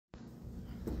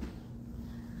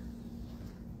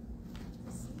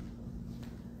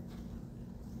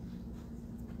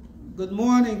Good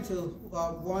morning to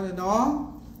one and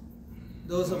all.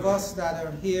 Those of us that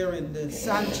are here in the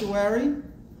sanctuary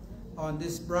on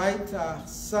this bright,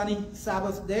 sunny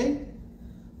Sabbath day,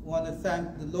 I want to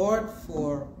thank the Lord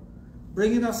for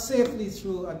bringing us safely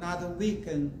through another week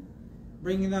and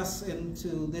bringing us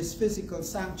into this physical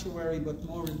sanctuary, but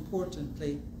more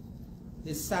importantly,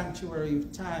 this sanctuary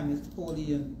of time, its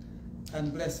holy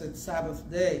and blessed Sabbath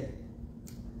day.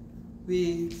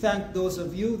 We thank those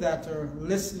of you that are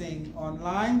listening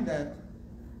online, that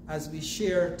as we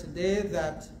share today,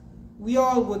 that we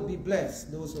all would be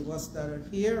blessed, those of us that are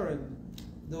here and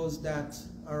those that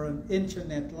are on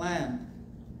internet land.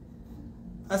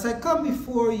 As I come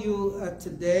before you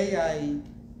today, I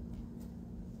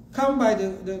come by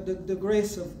the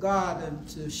grace of God and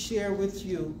to share with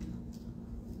you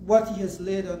what He has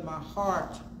laid on my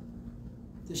heart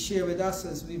to share with us,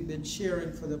 as we've been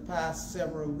sharing for the past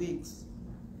several weeks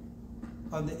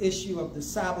on the issue of the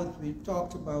Sabbath. We've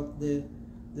talked about the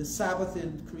Sabbath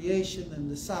in creation, and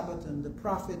the Sabbath and the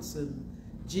prophets, and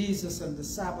Jesus and the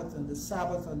Sabbath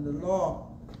and the law.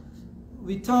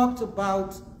 We talked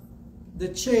about the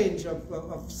change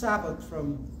of Sabbath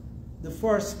from the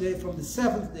first day, from the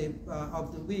seventh day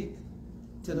of the week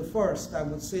to the first. I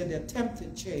would say the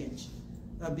attempted change,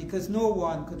 because no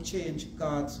one could change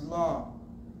God's law.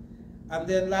 And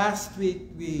then last week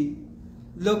we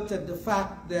looked at the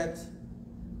fact that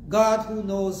God, who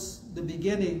knows the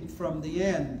beginning from the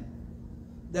end,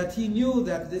 that He knew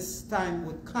that this time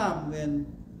would come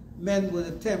when men would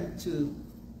attempt to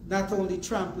not only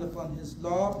trample upon His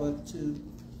law,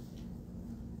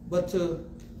 but to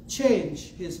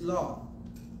change His law.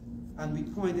 And we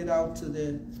pointed out to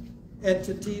the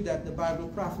entity that the Bible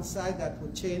prophesied that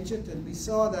would change it, and we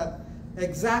saw that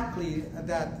exactly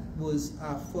that was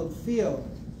fulfilled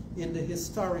in the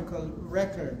historical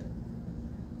record.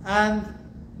 And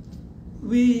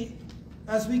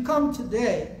as we come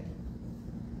today,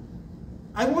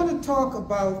 I want to talk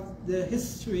about the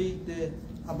history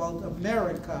about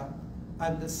America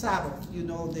and the Sabbath. You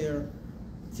know, there are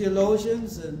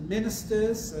theologians and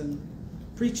ministers and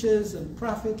preachers and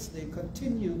prophets. They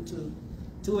continue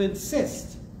to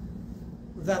insist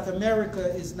that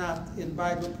America is not in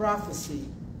Bible prophecy.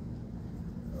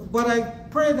 But I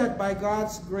pray that by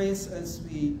God's grace, as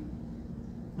we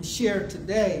share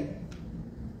today,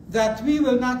 that we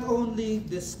will not only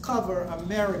discover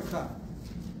America,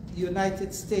 the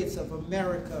United States of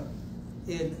America,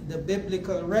 in the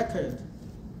biblical record,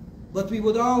 but we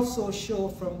would also show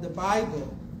from the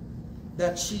Bible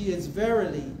that she is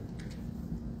verily,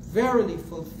 verily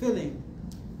fulfilling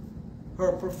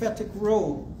her prophetic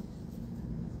role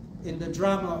in the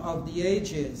drama of the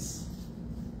ages.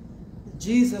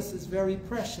 Jesus is very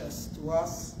precious to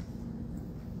us,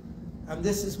 and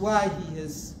this is why He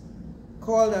has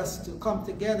called us to come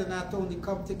together, not only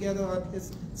come together on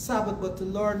His Sabbath, but to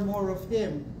learn more of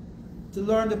Him, to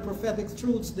learn the prophetic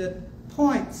truths that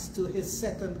points to His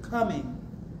second coming.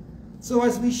 So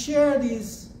as we share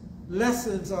these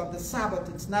lessons on the Sabbath,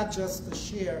 it's not just to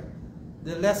share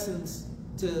the lessons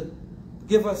to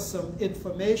give us some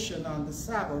information on the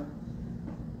Sabbath,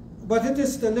 but it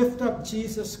is to lift up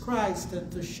Jesus Christ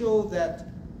and to show that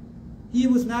He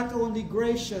was not only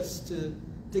gracious to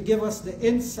give us the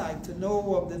insight to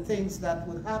know of the things that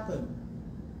would happen,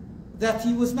 that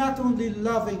He was not only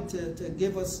loving to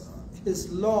give us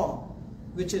His law,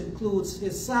 which includes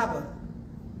His Sabbath,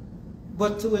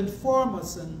 but to inform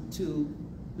us and to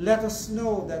let us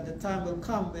know that the time will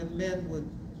come when men would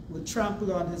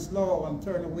trample on His law and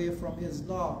turn away from His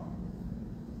law.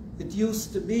 It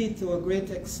used to be, to a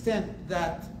great extent,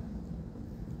 that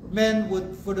men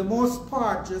would, for the most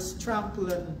part, just trample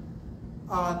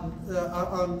on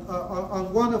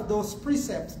one of those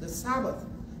precepts, the Sabbath,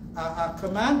 a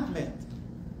commandment.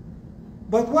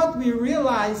 But what we're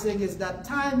realizing is that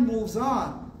time moves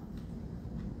on.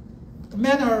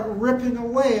 Men are ripping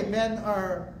away. Men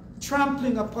are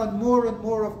trampling upon more and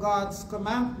more of God's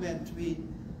commandment. We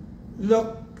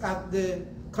look at the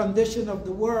condition of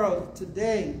the world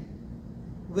today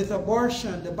with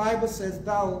abortion. The Bible says,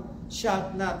 "Thou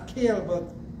shalt not kill,"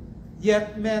 but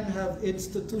yet men have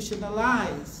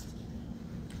institutionalized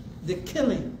the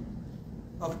killing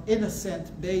of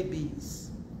innocent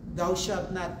babies. "Thou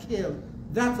shalt not kill."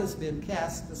 That has been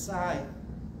cast aside.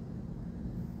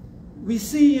 We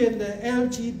see in the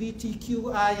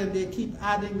LGBTQI, and they keep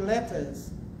adding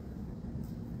letters,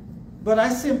 but I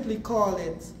simply call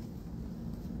it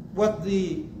what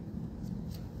the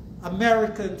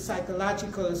American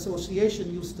Psychological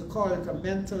Association used to call it, a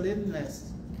mental illness.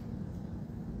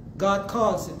 God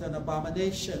calls it an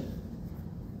abomination.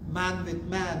 Man with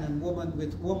man and woman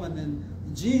with woman. And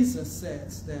Jesus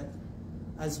says that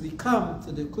as we come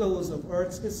to the close of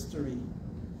Earth's history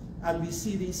and we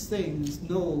see these things,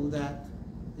 know that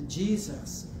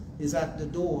Jesus is at the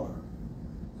door.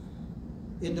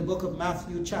 In the book of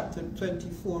Matthew chapter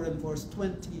 24 and verse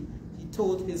 20, he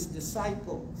told his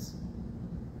disciples,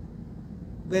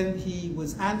 when he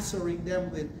was answering them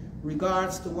with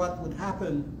regards to what would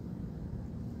happen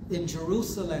in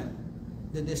Jerusalem,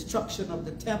 the destruction of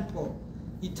the temple,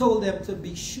 he told them to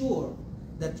be sure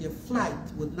that your flight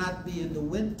would not be in the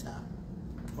winter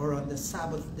or on the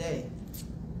Sabbath day.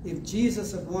 If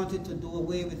Jesus had wanted to do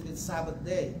away with his Sabbath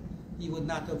day, he would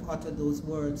not have uttered those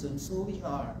words, and so we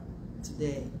are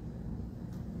today.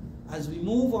 As we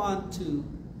move on to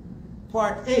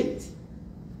part 8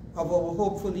 of our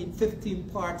hopefully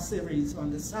 15-part series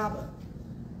on the Sabbath,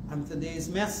 and today's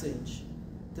message,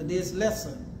 today's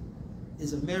lesson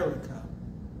is America,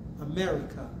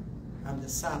 America and the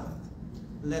Sabbath.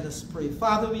 Let us pray.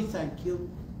 Father, we thank you.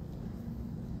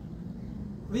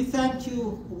 We thank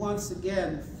you once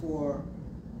again for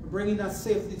bringing us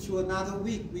safely through another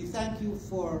week. We thank you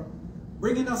for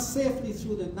bringing us safely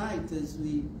through the night as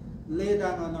we lay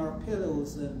down on our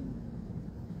pillows and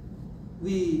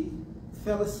we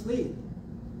fell asleep.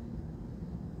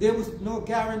 There was no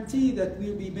guarantee that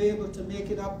we'll be able to make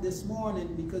it up this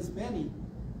morning, because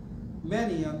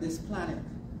many on this planet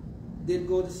did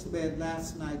go to bed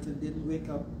last night and didn't wake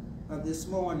up this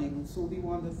morning. And so we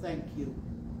want to thank you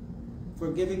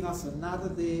for giving us another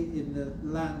day in the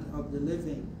land of the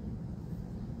living.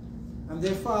 And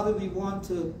there, Father, we want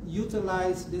to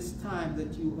utilize this time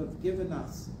that you have given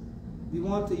us. We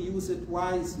want to use it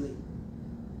wisely.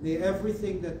 May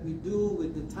everything that we do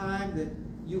with the time that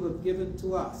you have given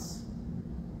to us,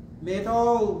 may it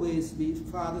always be,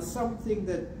 Father, something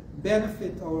that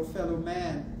benefit our fellow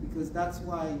man, because that's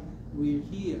why we're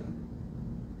here,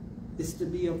 is to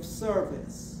be of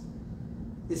service,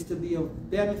 is to be of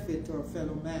benefit to our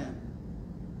fellow man,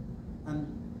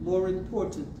 and more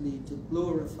importantly, to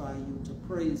glorify you, to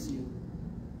praise you,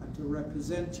 and to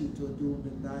represent you to a doomed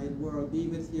and dying world. Be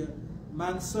with your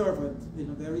manservant in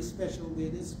a very special way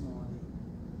this morning,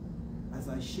 as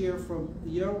I share from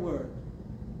your word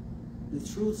the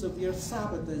truths of your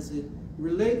Sabbath as it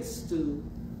relates to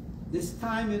this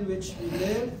time in which we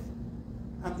live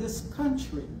and this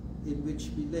country in which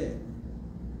we live.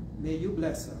 May you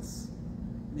bless us.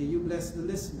 May you bless the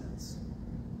listeners.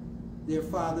 Dear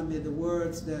Father, may the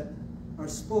words that are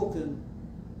spoken,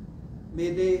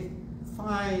 may they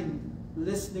find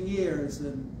listening ears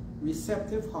and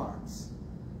receptive hearts.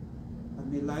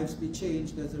 And may lives be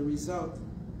changed as a result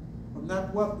of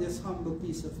not what this humble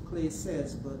piece of clay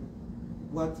says, but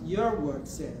what your word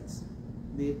says.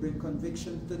 May it bring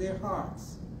conviction to their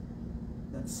hearts,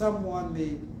 that someone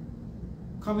may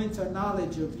come into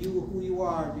knowledge of you, who you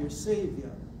are, their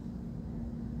Savior,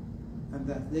 and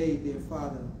that they, dear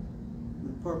Father,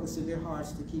 will purpose in their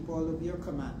hearts to keep all of your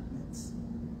commandments,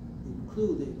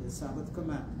 including the Sabbath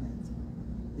commandment,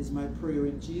 is my prayer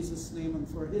in Jesus' name and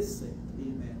for his sake.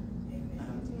 Amen.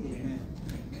 Amen. Amen.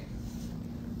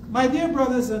 My dear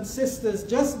brothers and sisters,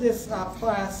 just this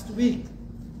past week,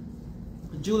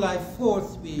 July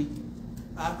 4th, we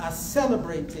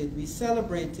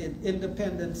celebrated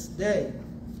Independence Day.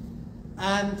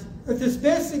 And it is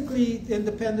basically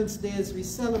Independence Day as we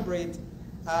celebrate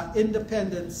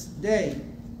Independence Day.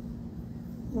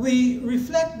 We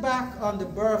reflect back on the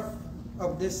birth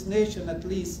of this nation, at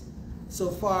least so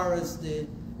far as the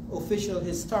official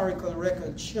historical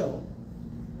records show.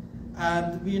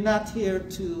 And we're not here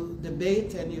to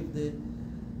debate any of the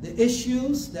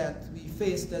issues that we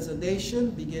faced as a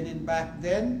nation, beginning back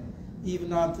then,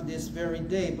 even on to this very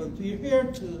day. But we're here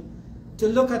to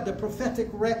look at the prophetic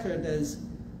record as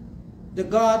the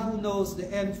God who knows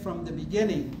the end from the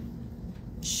beginning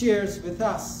shares with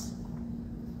us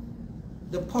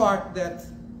the part that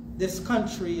this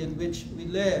country in which we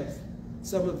live,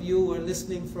 some of you are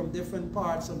listening from different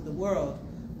parts of the world,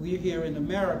 we're here in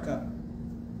America.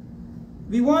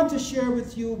 We want to share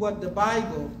with you what the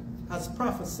Bible has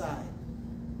prophesied,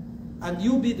 and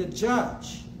you be the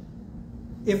judge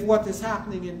if what is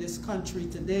happening in this country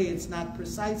today is not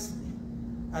precisely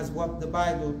as what the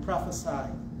Bible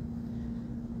prophesied.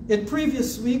 In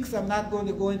previous weeks, I'm not going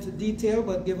to go into detail,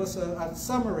 but give us a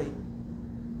summary.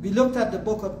 We looked at the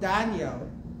book of Daniel.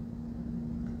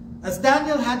 As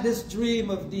Daniel had this dream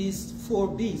of these four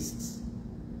beasts,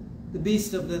 the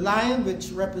beast of the lion,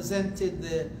 which represented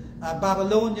the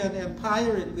Babylonian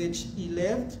Empire in which he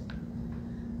lived,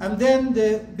 and then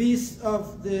the beast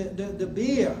of the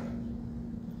bear,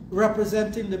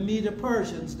 representing the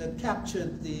Medo-Persians that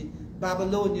captured the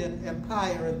Babylonian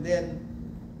Empire, and then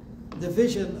the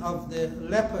vision of the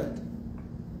leopard,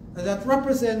 that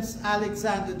represents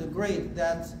Alexander the Great,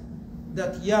 that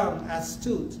young,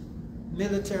 astute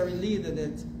military leader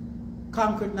that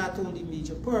conquered not only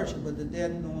Media Persia, but the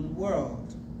then known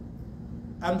world.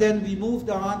 And then we moved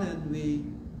on and we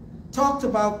talked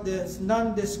about this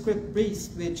nondescript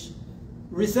beast which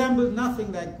resembled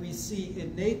nothing like we see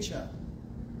in nature.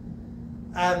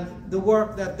 And the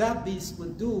work that that beast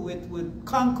would do, it would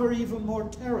conquer even more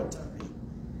territory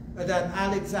than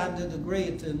Alexander the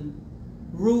Great and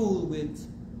rule with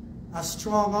a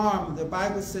strong arm. The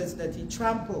Bible says that he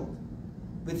trampled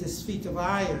with his feet of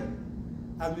iron.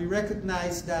 And we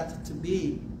recognize that to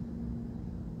be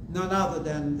none other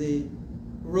than the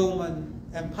Roman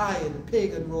Empire, the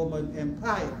pagan Roman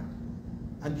Empire.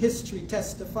 And history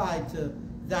testified to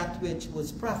that which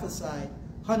was prophesied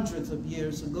hundreds of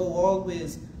years ago.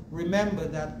 Always remember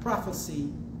that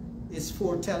prophecy is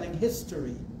foretelling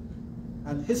history,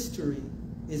 and history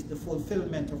is the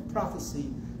fulfillment of prophecy.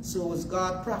 So as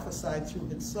God prophesied through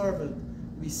his servant,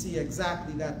 we see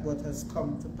exactly that what has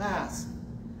come to pass.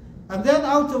 And then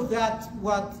out of that,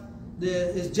 what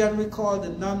is generally called a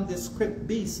nondescript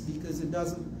beast, because it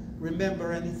doesn't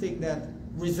remember anything that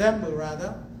resemble,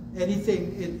 rather,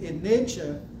 anything in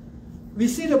nature, we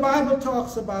see the Bible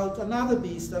talks about another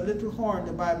beast, a little horn.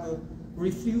 The Bible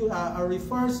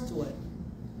refers to it.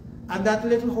 And that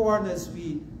little horn, as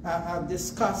we have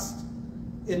discussed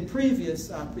in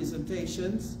previous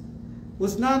presentations,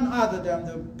 was none other than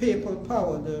the papal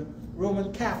power, the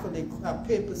Roman Catholic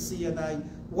papacy. And I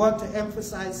want to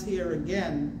emphasize here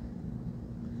again,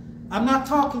 I'm not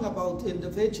talking about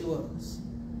individuals.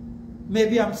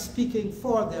 Maybe I'm speaking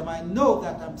for them. I know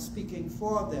that I'm speaking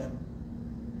for them.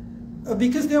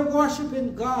 Because they're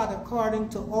worshiping God according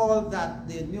to all that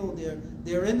they know.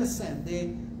 They're innocent.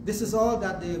 This is all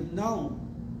that they've known.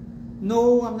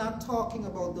 No, I'm not talking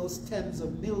about those tens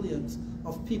of millions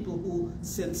of people who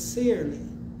sincerely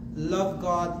love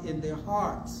God in their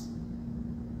hearts.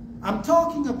 I'm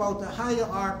talking about a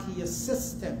hierarchy, a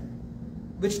system,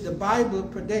 which the Bible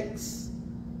predicts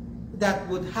that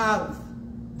would have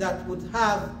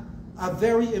a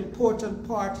very important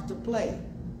part to play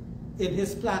in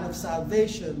his plan of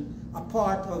salvation, a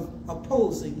part of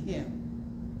opposing him.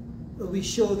 We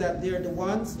show that they're the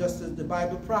ones, just as the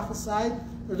Bible prophesied,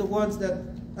 are the ones that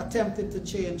attempted to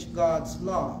change God's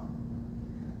law.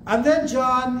 And then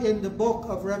John, in the book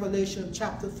of Revelation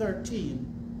chapter 13,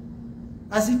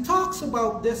 as he talks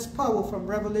about this power from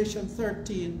Revelation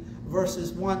 13,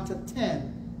 verses 1 to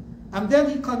 10, and then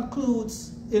he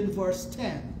concludes in verse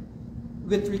 10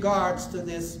 with regards to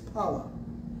this power.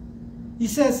 He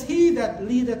says, he that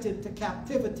leadeth into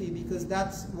captivity, because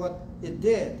that's what it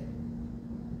did.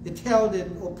 It held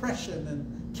in oppression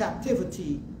and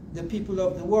captivity the people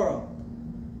of the world,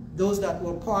 those that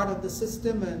were part of the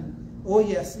system, and, oh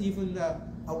yes, even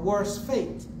a worse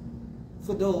fate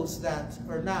for those that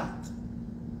are not.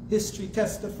 History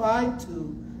testified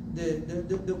to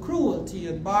the cruelty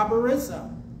and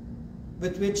barbarism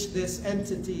with which this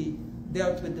entity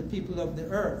dealt with the people of the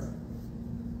earth,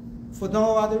 for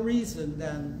no other reason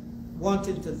than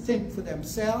wanting to think for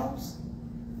themselves,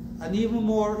 and even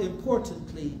more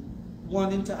importantly,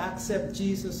 wanting to accept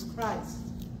Jesus Christ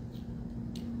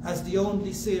as the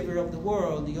only Savior of the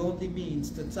world, the only means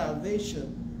to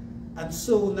salvation. And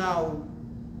so now,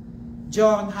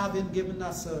 John, having given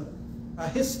us a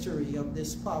history of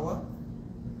this power,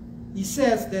 he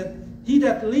says that he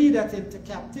that leadeth into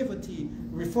captivity,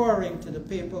 referring to the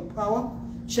papal power,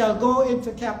 shall go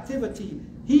into captivity.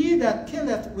 He that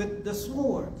killeth with the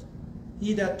sword,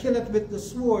 he that killeth with the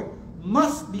sword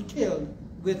must be killed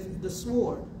with the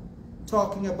sword.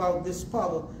 Talking about this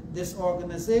power, this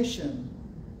organization.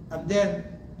 And then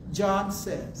John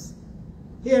says,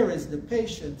 here is the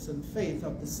patience and faith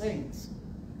of the saints.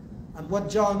 And what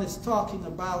John is talking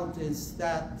about is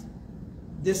that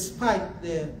despite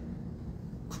the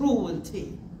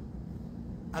cruelty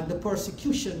and the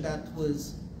persecution that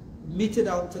was meted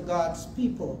out to God's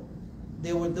people,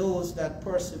 there were those that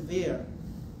persevere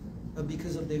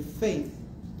because of their faith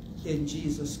in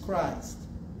Jesus Christ.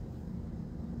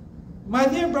 My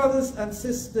dear brothers and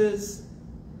sisters,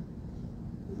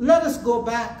 let us go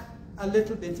back a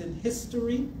little bit in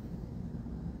history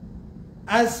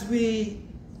as we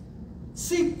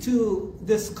seek to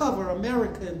discover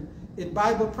America in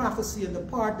Bible prophecy and the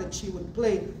part that she would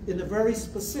play in a very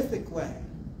specific way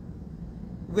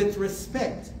with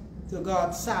respect to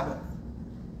God's Sabbath.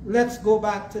 Let's go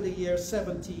back to the year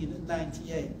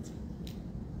 1798.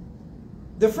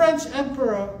 The French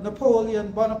Emperor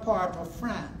Napoleon Bonaparte of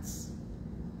France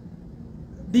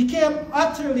became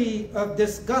utterly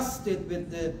disgusted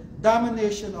with the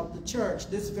domination of the church,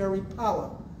 this very power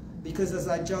because as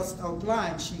I just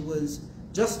outlined, she was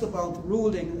just about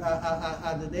ruling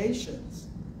the nations.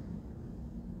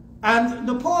 And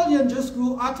Napoleon just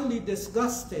grew utterly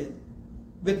disgusted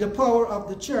with the power of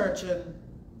the church, and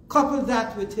coupled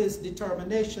that with his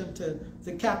determination to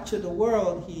capture the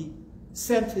world, he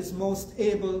sent his most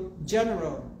able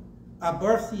general,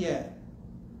 Berthier,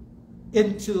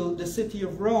 into the city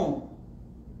of Rome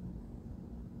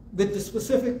with the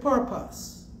specific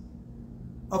purpose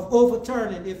of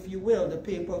overturning, if you will, the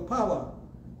papal power.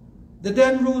 The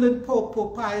then ruling Pope,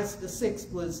 Pope Pius VI,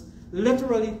 was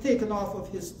literally taken off of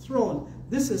his throne.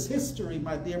 This is history,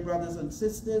 my dear brothers and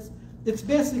sisters. It's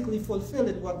basically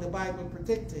fulfilling what the Bible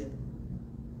predicted.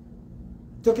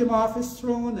 Took him off his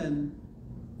throne and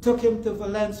took him to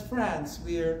Valence, France,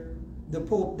 where the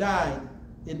Pope died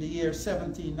in the year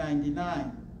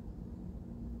 1799.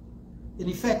 In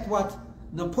effect, what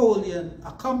Napoleon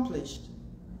accomplished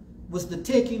was the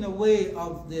taking away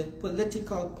of the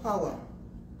political power,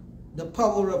 the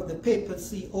power of the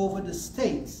papacy over the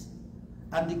states,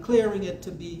 and declaring it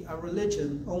to be a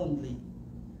religion only.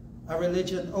 A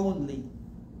religion only.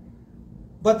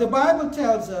 But the Bible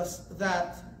tells us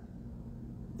that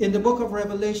in the book of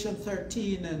Revelation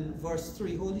 13 and verse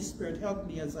 3, Holy Spirit, help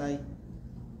me as I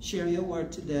share your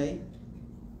word today.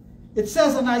 It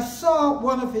says, "And I saw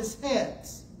one of his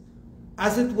heads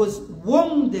as it was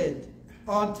wounded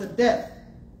unto death,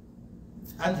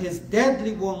 and his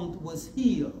deadly wound was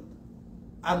healed,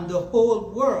 and the whole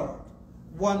world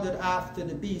wondered after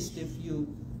the beast." If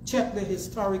you check the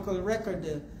historical record,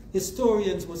 the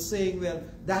historians were saying, well,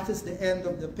 that is the end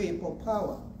of the papal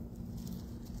power.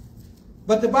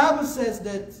 But the Bible says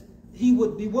that he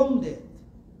would be wounded.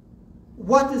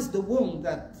 What is the wound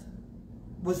that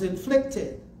was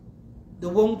inflicted? The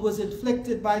wound was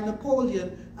inflicted by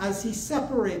Napoleon as he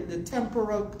separated the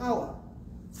temporal power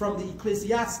from the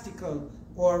ecclesiastical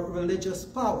or religious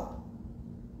power.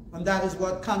 And that is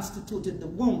what constituted the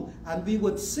wound. And we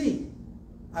would see,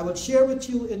 I will share with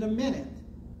you in a minute,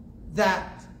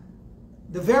 that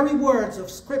the very words of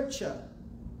Scripture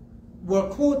were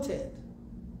quoted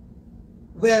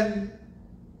when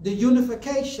the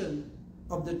unification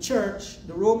of the church,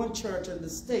 the Roman church and the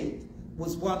state,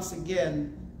 was once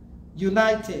again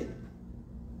united.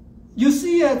 You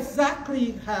see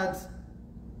exactly as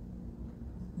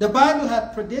the Bible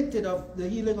had predicted of the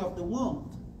healing of the wound.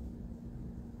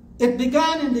 It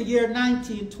began in the year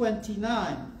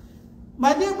 1929.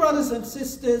 My dear brothers and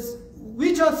sisters,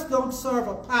 we just don't serve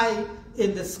a pie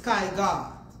in the sky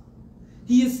God.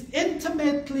 He is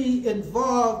intimately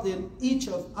involved in each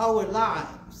of our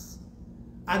lives,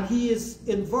 and he is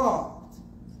involved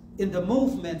in the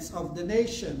movements of the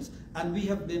nations, and we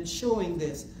have been showing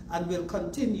this and will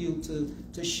continue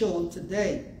to show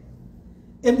today.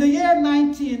 In the year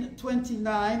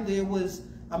 1929, there was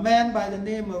a man by the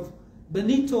name of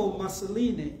Benito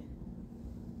Mussolini,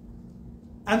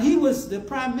 and he was the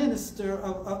prime minister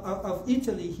of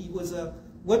Italy. He was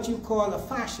what you call a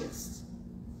fascist.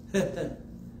 And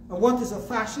what is a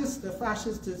fascist? A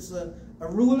fascist is a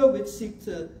ruler which seeks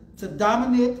to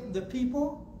dominate the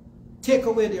people, take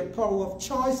away their power of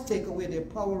choice, take away their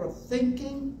power of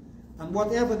thinking, and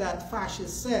whatever that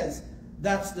fascist says,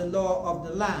 that's the law of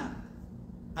the land.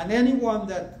 And anyone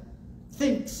that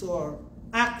thinks or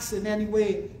acts in any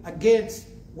way against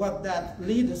what that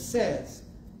leader says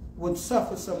would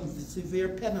suffer some severe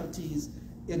penalties,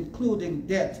 including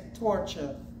death,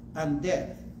 torture, and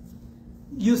death.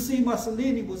 You see,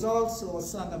 Mussolini was also a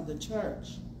son of the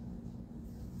church.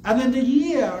 And in the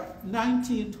year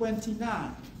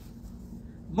 1929,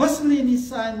 Mussolini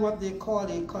signed what they call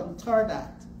a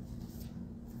concordat,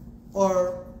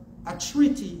 or a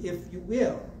treaty, if you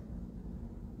will,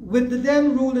 with the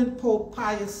then ruling Pope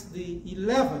Pius XI,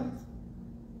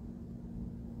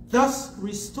 thus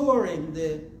restoring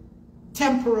the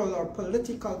temporal or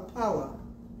political power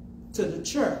to the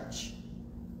church,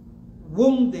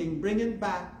 wounding, bringing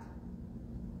back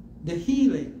the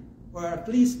healing, or at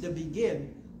least the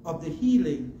beginning of the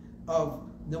healing of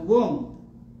the wound.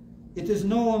 It is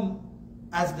known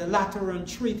as the Lateran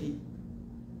Treaty,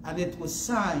 and it was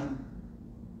signed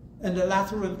in the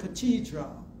Lateran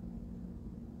Cathedral.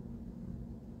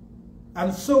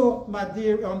 And so, my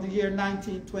dear, on the year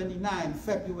 1929,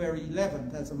 February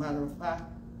 11th, as a matter of fact,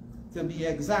 to be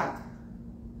exact.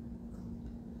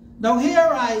 Now here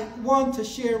I want to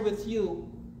share with you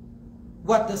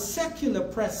what the secular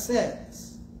press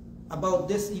says about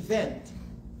this event,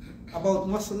 about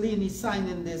Mussolini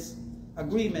signing this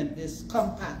agreement, this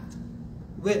compact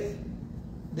with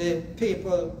the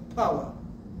papal power.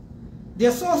 The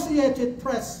Associated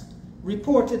Press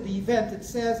reported the event. It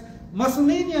says,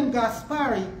 Mussolini and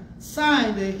Gaspari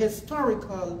signed a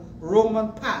historical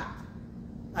Roman pact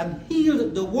and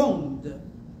healed the wound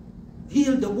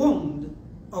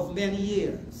of many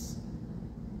years.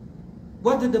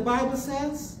 What did the Bible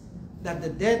says? That the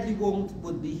deadly wound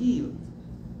would be healed.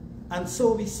 And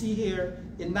so we see here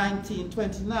in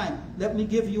 1929. Let me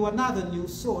give you another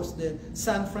news source. The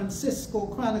San Francisco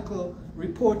Chronicle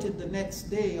reported the next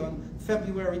day on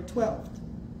February 12th,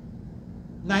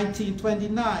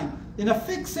 1929, in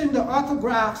affixing the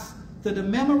autographs to the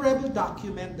memorable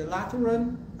document, the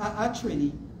Lateran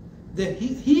Treaty,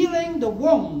 healing the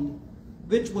wound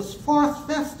which was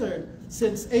festered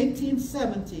since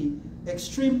 1870,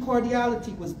 extreme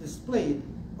cordiality was displayed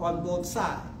on both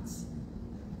sides.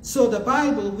 So the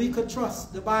Bible, we could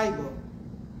trust the Bible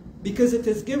because it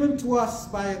is given to us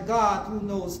by a God who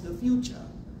knows the future.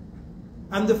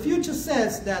 And the future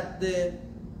says that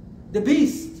the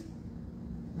beast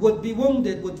would be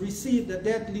wounded, would receive the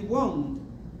deadly wound,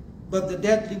 but the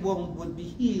deadly wound would be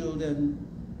healed. And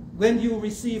when you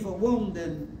receive a wound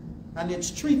and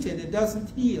it's treated, it doesn't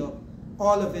heal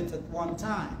all of it at one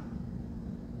time.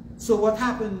 So what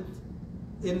happened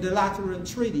in the Lateran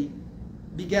Treaty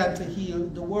began to heal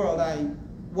the world. I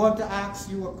want to ask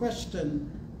you a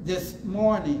question this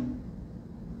morning.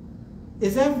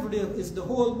 Is the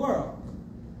whole world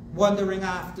wandering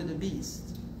after the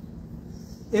beast?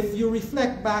 If you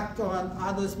reflect back on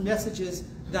other messages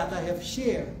that I have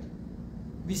shared,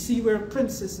 we see where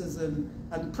princesses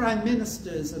and prime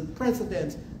ministers and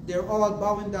presidents, they're all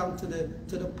bowing down to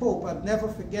the Pope. I'll never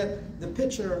forget the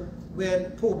picture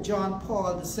when Pope John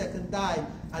Paul II died,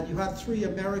 and you had 3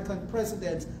 American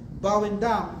presidents bowing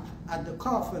down at the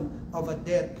coffin of a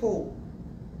dead Pope.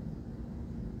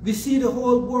 We see the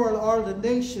whole world, all the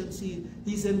nations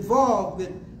he's involved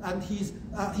with, and he's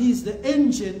the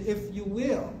engine, if you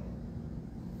will.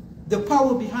 The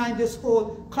power behind this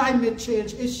whole climate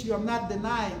change issue, I'm not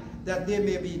denying that there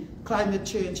may be climate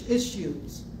change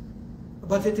issues,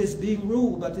 but it is being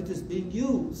ruled, but it is being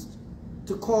used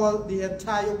to call the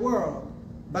entire world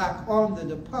back under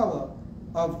the power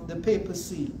of the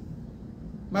papacy.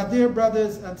 My dear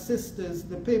brothers and sisters,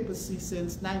 the papacy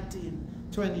since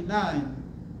 1929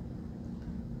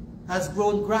 has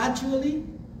grown gradually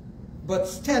but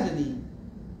steadily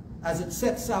as it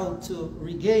sets out to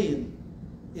regain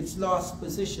its lost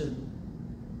position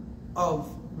of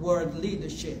world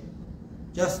leadership.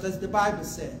 Just as the Bible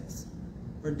says,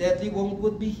 her deadly wound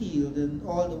would be healed and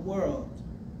all the world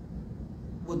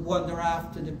would wander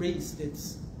after the beast.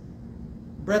 It's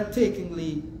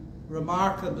breathtakingly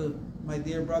remarkable, my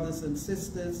dear brothers and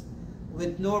sisters,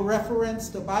 with no reference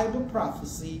to Bible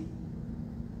prophecy,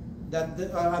 that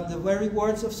the very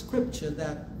words of Scripture,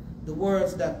 that the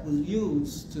words that were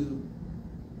used to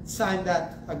sign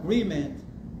that agreement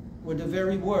were the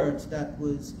very words that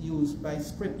was used by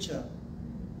Scripture.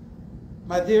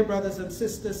 My dear brothers and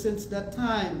sisters, since that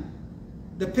time,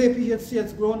 the papacy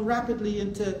has grown rapidly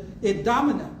into a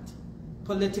dominant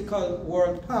political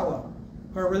world power.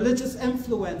 Her religious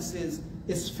influence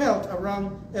is felt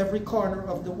around every corner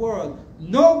of the world.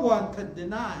 No one can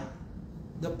deny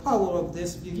the power of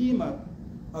this behemoth,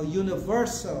 a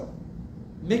universal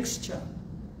mixture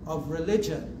of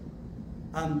religion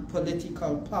and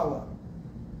political power.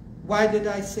 Why did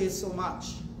I say so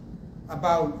much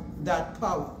about that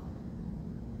power?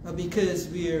 Because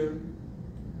we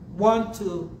want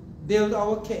to build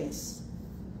our case.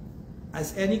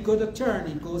 As any good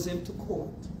attorney goes into court,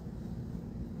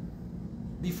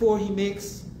 before he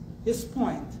makes his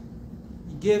point,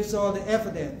 he gives all the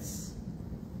evidence.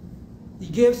 He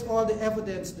gives all the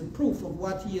evidence, the proof of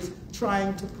what he is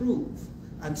trying to prove.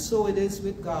 And so it is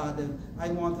with God, and I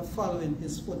want to follow in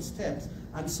his footsteps.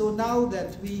 And so now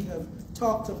that we have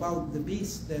talked about the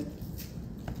beast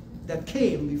that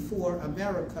came before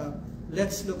America,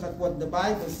 let's look at what the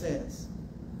Bible says.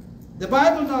 The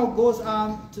Bible now goes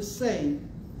on to say,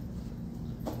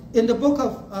 in the book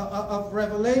of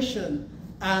Revelation,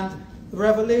 and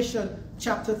Revelation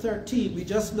chapter 13, we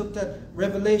just looked at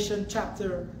Revelation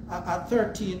chapter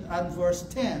 13 and verse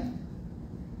 10,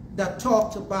 that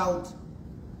talked about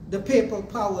the papal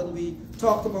power, and we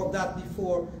talked about that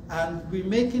before, and we're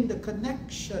making the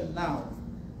connection now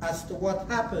as to what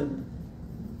happened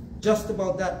just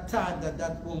about that time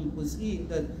that wound was healed,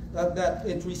 that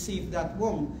it received that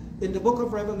wound. In the book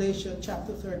of Revelation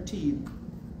chapter 13,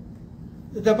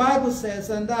 the Bible says,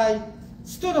 and I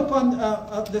stood upon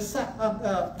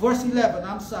verse 11,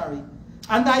 I'm sorry,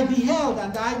 and I beheld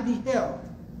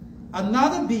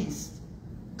another beast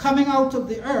coming out of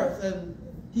the earth, and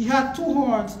he had 2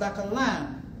 horns like a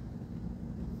lamb,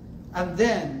 and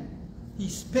then he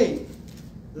spake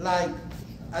like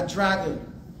a dragon.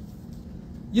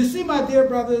 You see, my dear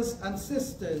brothers and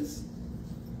sisters,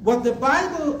 what the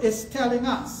Bible is telling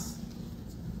us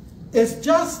is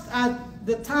just at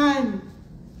the time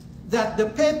that the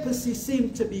papacy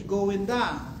seemed to be going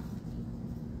down,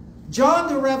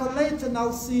 John the Revelator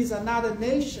now sees another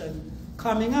nation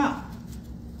coming up.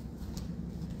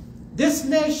 This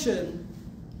nation,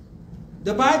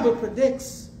 the Bible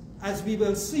predicts, as we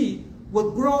will see,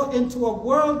 would grow into a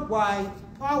worldwide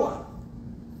power.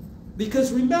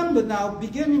 Because remember now,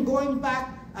 going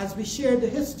back as we share the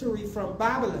history from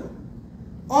Babylon,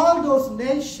 all those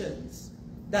nations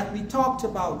that we talked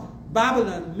about,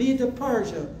 Babylon, Media,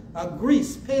 Persia,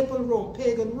 Greece, Papal Rome,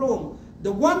 Pagan Rome,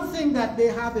 the one thing that they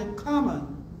have in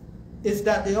common is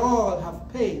that they all have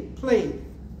played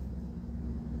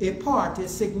a part, a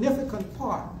significant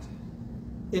part,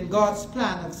 in God's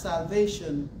plan of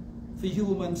salvation for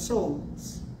human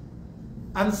souls.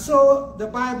 And so the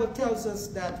Bible tells us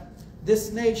that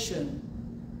this nation,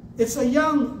 it's a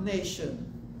young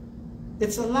nation,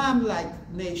 it's a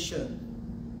lamb-like nation,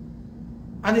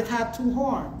 and it had 2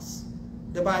 horns,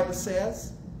 the Bible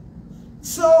says.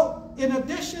 So in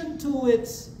addition to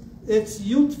its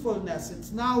youthfulness,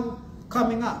 it's now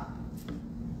coming up.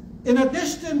 In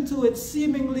addition to its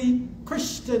seemingly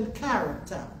Christian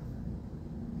character,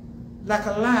 like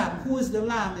a lamb. Who is the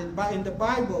lamb in the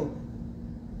Bible?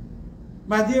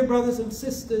 My dear brothers and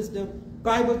sisters, the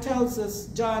Bible tells us,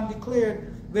 John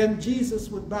declared when Jesus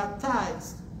was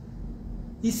baptized,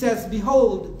 he says,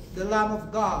 "Behold, the Lamb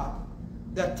of God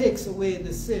that takes away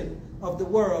the sin of the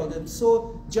world." And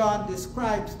so John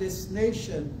describes this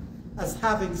nation as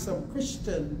having some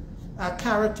Christian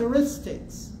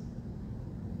characteristics.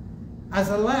 As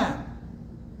a lamb.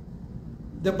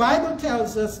 The Bible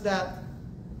tells us that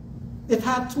it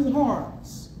had 2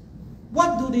 horns.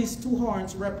 What do these 2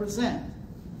 horns represent?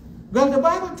 Well, the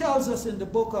Bible tells us in the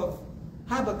book of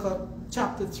Habakkuk,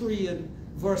 chapter 3 and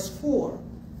verse 4,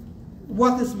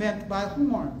 what is meant by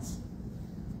horns.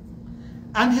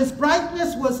 "And his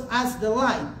brightness was as the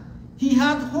light. He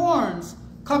had horns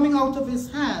coming out of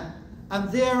his hand, and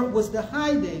there was the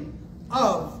hiding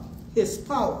of his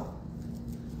power."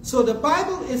 So the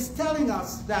Bible is telling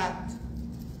us that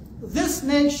this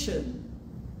nation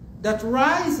that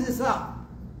rises up,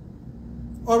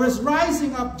 or is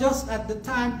rising up just at the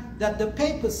time that the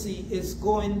papacy is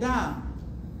going down,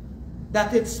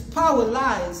 that its power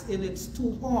lies in its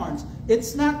 2 horns.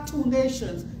 It's not 2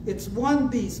 nations, it's one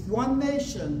beast, one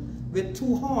nation with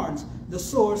 2 horns, the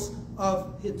source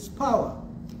of its power.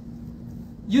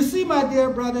 You see, my dear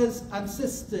brothers and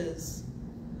sisters,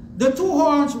 the 2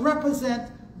 horns represent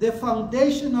the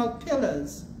foundational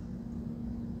pillars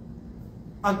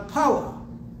and power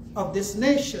of this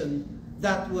nation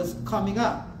that was coming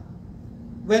up.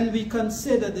 When we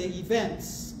consider the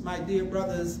events, my dear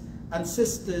brothers and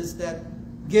sisters, that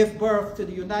gave birth to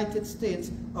the United States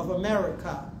of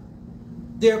America,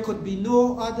 there could be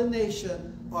no other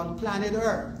nation on planet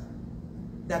Earth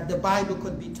that the Bible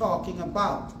could be talking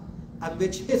about and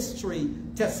which history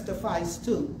testifies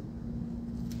to.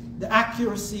 The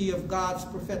accuracy of God's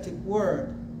prophetic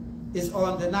word is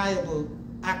undeniably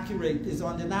accurate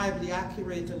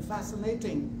and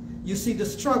fascinating. You see, the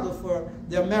struggle for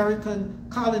the American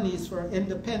colonies for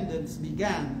independence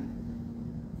began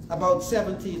about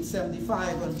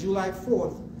 1775. On July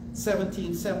 4th,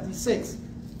 1776,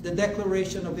 the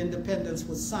Declaration of Independence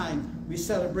was signed. We're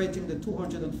celebrating the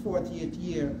 248th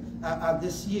year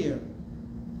this year.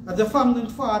 The founding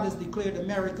fathers declared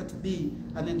America to be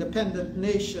an independent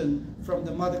nation from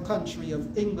the mother country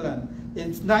of England.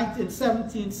 In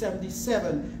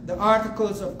 1777, the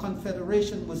Articles of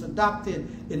Confederation was adopted.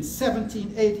 In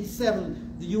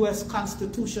 1787, the U.S.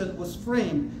 Constitution was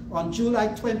framed. On July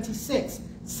 26,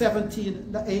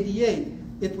 1788,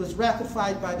 it was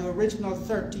ratified by the original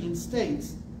 13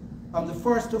 states. On the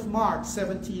 1st of March,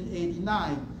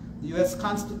 1789, the U.S.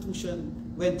 Constitution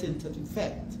went into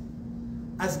effect.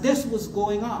 As this was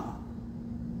going on,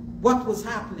 what was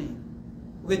happening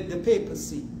with the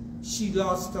papacy? She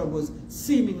lost or was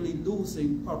seemingly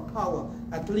losing her power,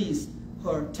 at least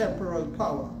her temporal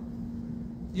power.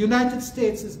 The United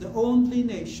States is the only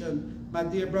nation, my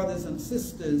dear brothers and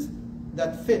sisters,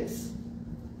 that fits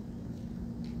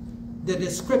the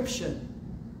description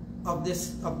of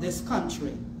this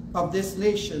country, of this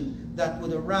nation that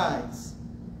would arise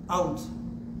out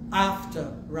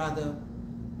after, rather,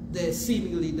 the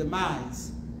seemingly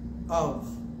demise of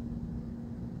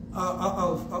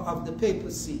the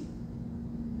papacy.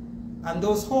 And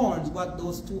those horns, what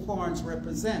those 2 horns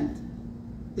represent,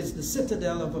 is the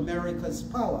citadel of America's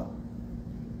power.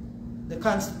 The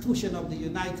Constitution of the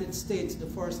United States, the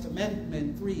First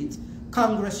Amendment reads,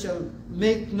 "Congress shall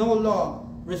make no law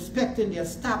respecting the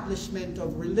establishment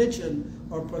of religion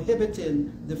or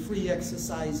prohibiting the free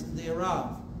exercise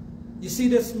thereof. You see,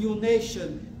 this new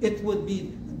nation, it would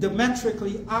be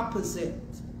diametrically opposite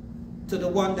to the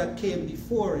one that came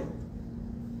before it,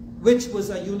 which was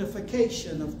a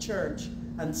unification of church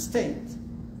and state.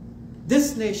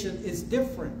 This nation is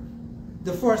different.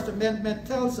 The First Amendment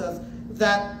tells us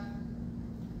that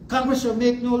Congress shall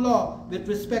make no law with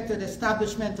respect to the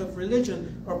establishment of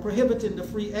religion or prohibiting the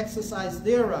free exercise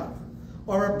thereof,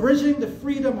 or abridging the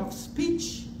freedom of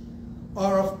speech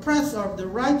or of press or of the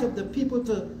right of the people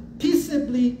to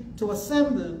peaceably to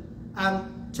assemble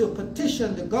and to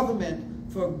petition the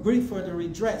government for the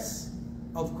redress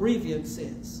of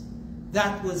grievances.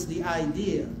 That was the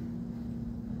idea.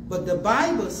 But the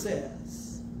Bible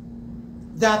says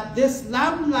that this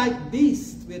lamb-like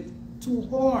beast with two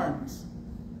horns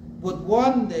would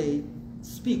one day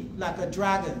speak like a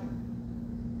dragon.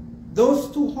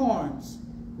 Those two horns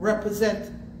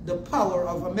represent the power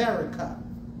of America.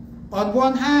 On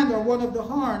one hand, or one of the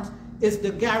horns, is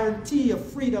the guarantee of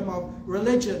freedom of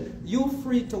religion. You're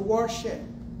free to worship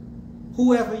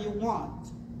whoever you want,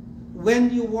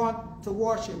 when you want to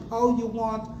worship, how you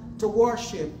want to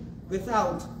worship,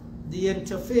 without the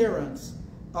interference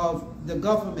of the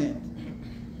government.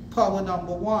 Power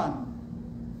number one.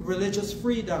 Religious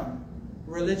freedom,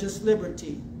 religious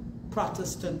liberty,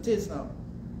 Protestantism.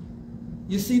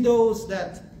 You see, those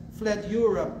that fled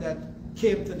Europe, that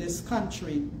came to this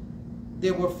country,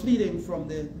 they were fleeing from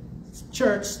the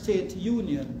church-state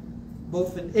union,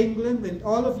 both in England, in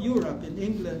all of Europe, in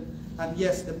England, and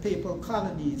yes, the papal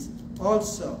colonies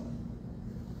also.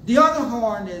 The other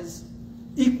horn is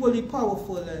equally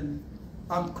powerful and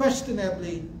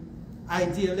unquestionably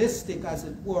idealistic, as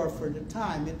it were, for the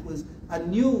time. It was a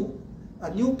new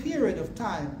period of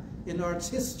time in Earth's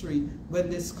history when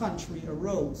this country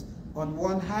arose. On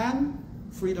one hand,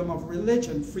 freedom of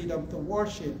religion, freedom to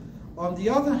worship. On the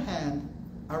other hand,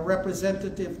 a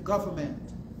representative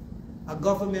government, a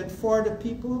government for the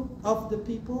people, of the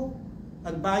people,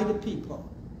 and by the people.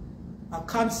 A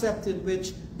concept in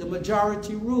which the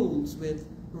majority rules with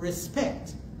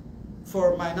respect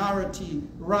for minority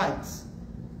rights.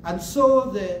 And so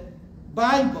the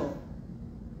Bible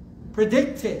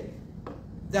predicted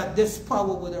that this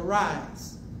power would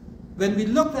arise. When we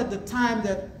looked at the time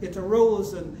that it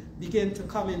arose and began to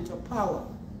come into power,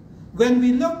 when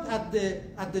we looked at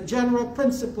the general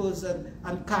principles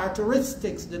and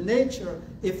characteristics, the nature,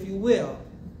 if you will,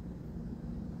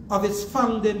 of its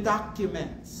founding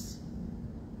documents,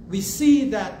 we see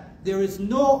that there is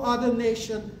no other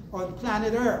nation on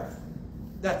planet Earth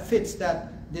that fits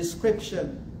that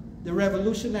description. The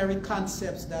revolutionary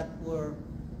concepts that were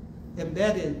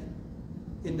embedded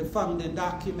in the founding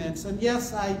documents. And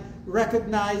yes, I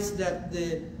recognize that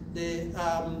the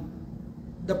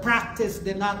practice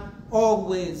did not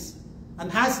always, and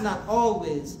has not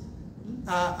always,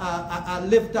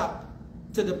 lived up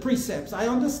to the precepts. I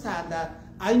understand that,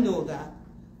 I know that,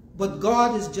 but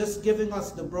God is just giving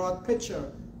us the broad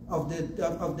picture of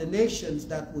the nations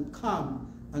that would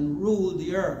come and rule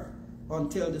the earth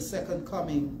until the second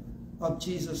coming of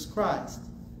Jesus Christ.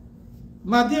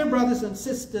 My dear brothers and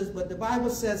sisters, but the Bible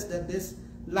says that this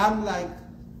lamb-like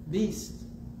beast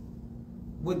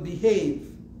would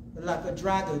behave like a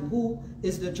dragon. Who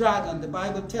is the dragon? The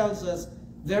Bible tells us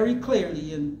very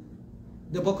clearly in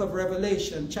the book of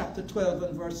Revelation, chapter 12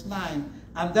 and verse 9.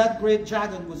 And that great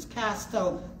dragon was cast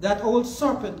out, that old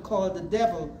serpent called the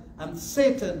devil and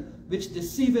Satan, which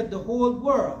deceiveth the whole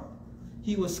world.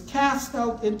 He was cast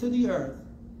out into the earth,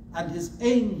 and his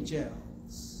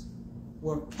angels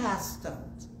were cast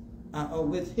out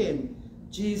with him.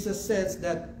 Jesus says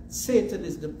that Satan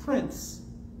is the prince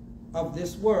of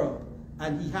this world,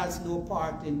 and he has no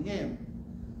part in him.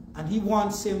 And he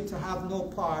wants him to have no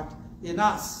part in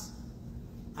us.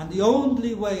 And the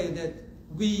only way that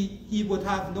he would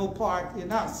have no part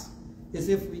in us is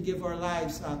if we give our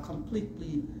lives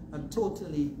completely and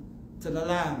totally to the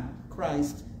Lamb,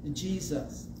 Christ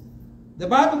Jesus. The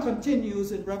Bible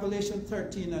continues in Revelation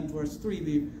 13 and verse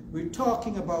 3. We're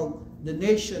talking about the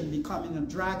nation becoming a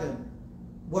dragon.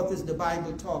 What is the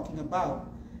Bible talking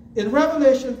about? In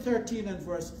Revelation 13 and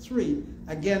verse 3,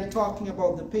 again talking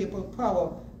about the papal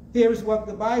power, here's what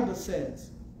the Bible says.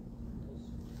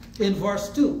 In verse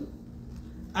 2,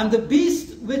 and the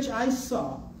beast which I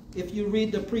saw, if you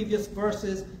read the previous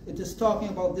verses, it is talking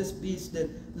about this beast that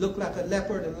looked like a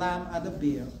leopard, a lamb, and a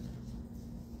bear.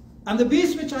 And the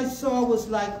beast which I saw was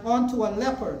like unto a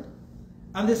leopard,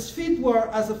 and his feet were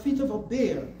as the feet of a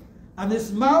bear, and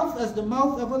his mouth as the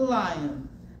mouth of a lion.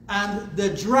 And the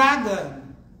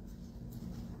dragon,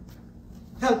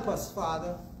 help us,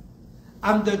 Father,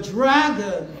 And the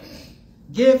dragon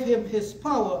gave him his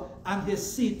power and his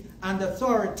seat and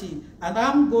authority. And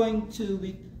I'm going to,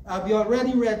 we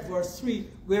already read verse 3,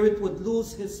 where it would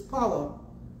lose his power.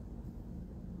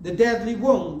 The deadly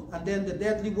wound, and then the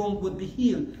deadly wound would be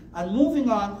healed. And moving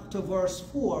on to verse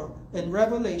 4 in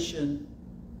Revelation,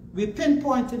 we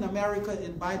pinpoint in America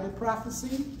in Bible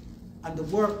prophecy and the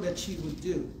work that she would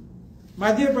do.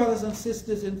 My dear brothers and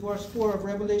sisters, in verse 4 of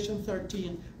Revelation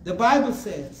 13, the Bible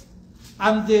says,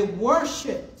 and they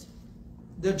worshipped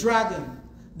the dragon,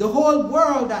 the whole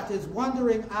world that is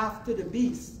wandering after the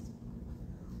beast,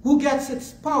 who gets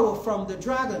its power from the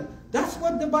dragon. That's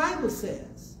what the Bible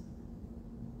says.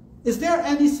 Is there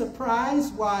any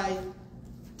surprise why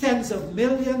tens of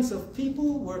millions of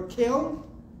people were killed?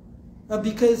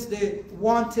 Because they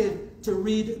wanted to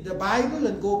read the Bible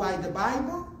and go by the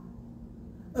Bible?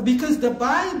 Because the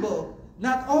Bible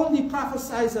not only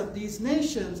prophesies of these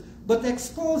nations, but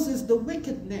exposes the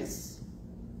wickedness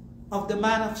of the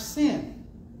man of sin.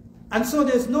 And so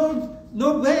there's no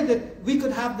way that we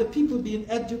could have the people being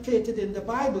educated in the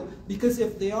Bible, because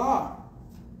if they are,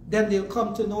 then they'll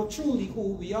come to know truly who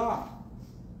we are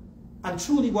and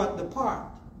truly what the part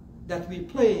that we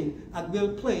play and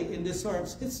will play in this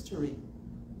earth's history.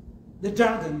 The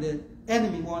dragon, the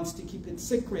enemy, wants to keep it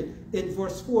secret. In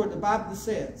verse 4, the Bible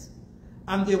says,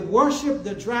 and they worship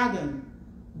the dragon,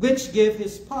 which gave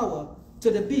his power to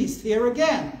the beast. Here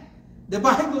again, the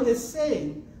Bible is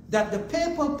saying that the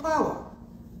papal power,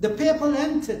 the papal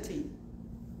entity,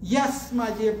 yes, my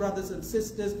dear brothers and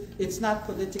sisters, it's not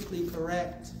politically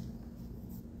correct,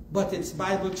 but it's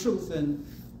Bible truth. And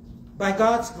by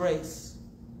God's grace,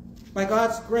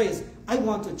 I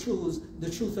want to choose the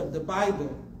truth of the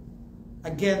Bible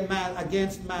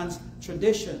against man's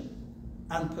tradition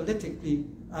and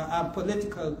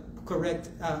political correct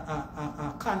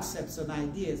concepts and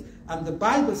ideas. And the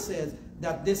Bible says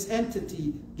that this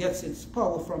entity gets its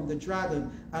power from the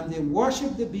dragon, and they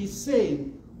worship the beast,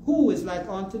 saying, who is like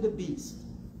unto the beast,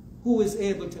 who is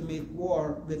able to make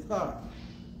war with her?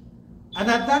 And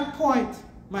at that point,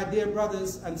 my dear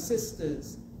brothers and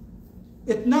sisters,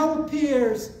 it now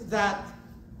appears that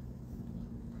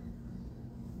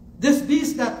this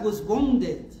beast that was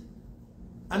wounded,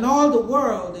 and all the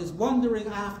world is wondering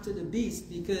after the beast,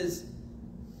 because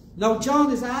now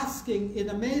John is asking in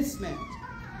amazement,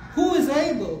 who is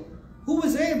able,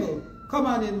 come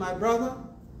on in, my brother,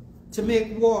 to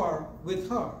make war with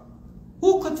her?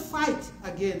 Who could fight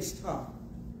against her?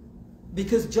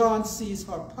 Because John sees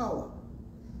her power.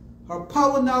 Her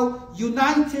power now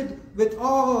united with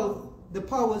all the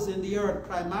powers in the earth,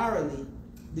 primarily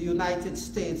the United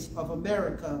States of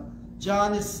America.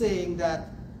 John is saying that,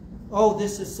 oh,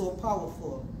 this is so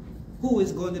powerful. Who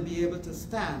is going to be able to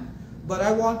stand? But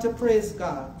I want to praise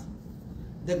God,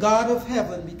 the God of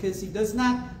heaven, because he does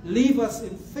not leave us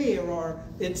in fear or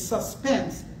in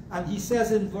suspense. And he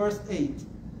says in verse 8,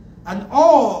 and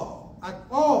all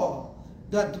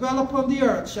that dwell upon the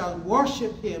earth shall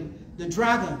worship him, the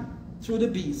dragon, through the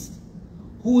beast,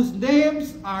 whose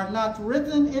names are not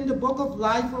written in the book of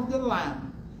life of the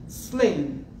Lamb,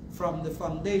 slain from the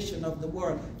foundation of the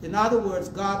world. In other words,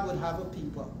 God would have a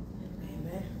people.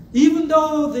 Amen. Even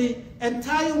though the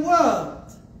entire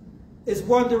world is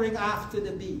wandering after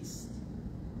the beast,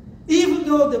 even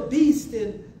though the beast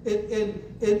in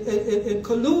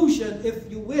collusion, if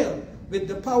you will, with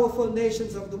the powerful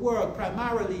nations of the world,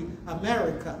 primarily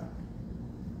America,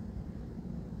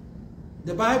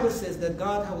 the Bible says that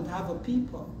God would have a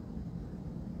people.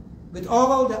 With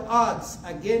all the odds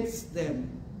against them,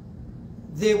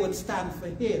 they would stand for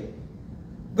him.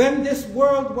 When this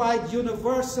worldwide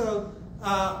universal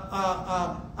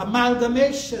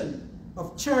amalgamation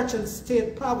of church and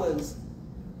state powers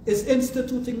is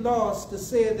instituting laws to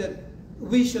say that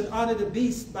we should honor the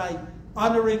beast by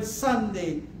honoring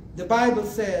Sunday, the Bible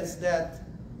says that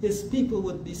his people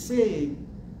would be saying,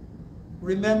 I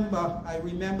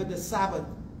remember the Sabbath,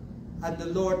 and the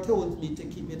Lord told me to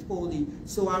keep it holy,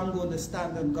 so I'm going to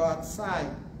stand on God's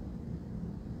side.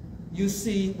 You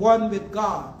see, one with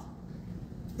God,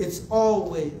 it's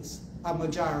always a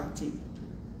majority.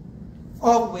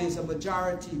 Always a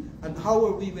majority. And how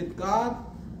are we with God?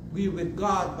 We're with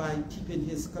God by keeping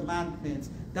his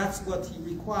commandments. That's what he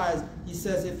requires. He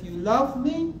says, if you love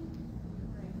me,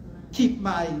 keep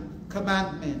my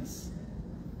commandments.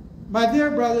 My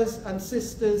dear brothers and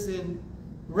sisters, in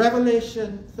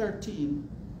Revelation 13,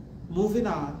 moving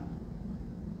on,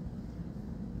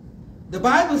 the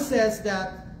Bible says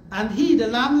that, and he, the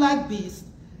lamb-like beast,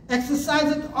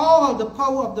 exercised all the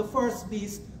power of the first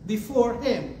beast before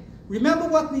him. Remember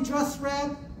what we just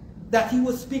read? That he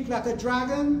would speak like a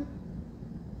dragon?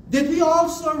 Did we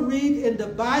also read in the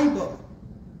Bible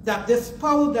that this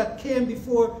power that came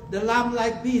before the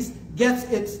lamb-like beast gets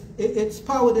its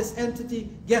power, this entity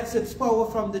gets its power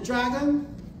from the dragon?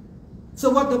 So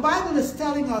what the Bible is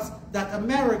telling us, that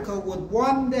America would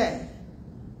one day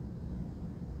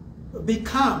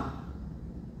become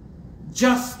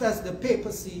just as the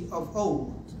papacy of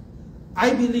old.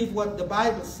 I believe what the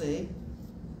Bible says,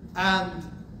 and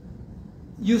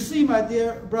you see, my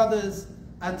dear brothers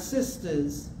and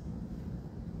sisters,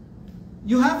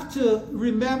 you have to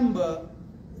remember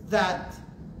that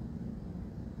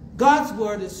God's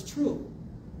word is true.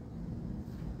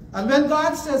 And when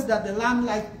God says that the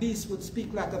lamb-like beast would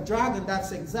speak like a dragon,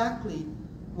 that's exactly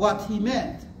what he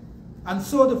meant. And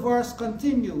so the verse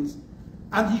continues,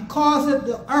 and he caused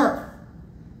the earth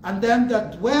and them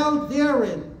that dwell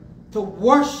therein to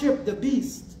worship the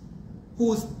beast,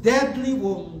 whose deadly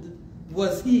wound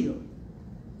was healed.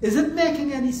 Is it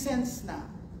making any sense now?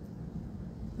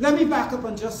 Let me back up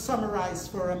and just summarize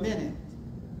for a minute.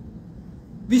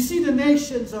 We see the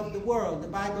nations of the world, the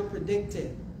Bible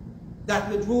predicted, that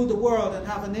would rule the world and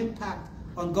have an impact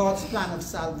on God's plan of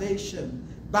salvation.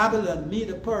 Babylon,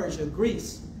 Medo Persia,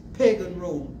 Greece, pagan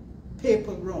Rome,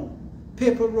 papal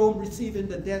Rome receiving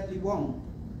the deadly wound.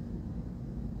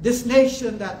 This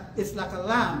nation that is like a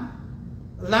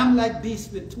lamb-like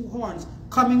beast with two horns,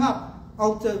 coming up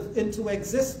into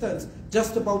existence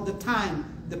just about the time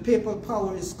the papal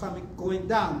power is going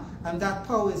down, and that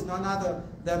power is none other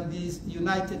than these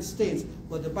United States.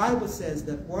 But the Bible says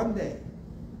that one day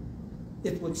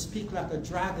it would speak like a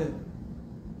dragon,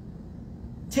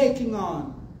 taking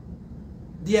on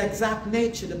the exact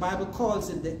nature. The Bible calls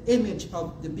it the image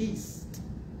of the beast,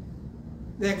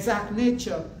 the exact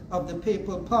nature of the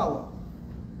papal power.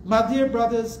 My dear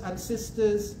brothers and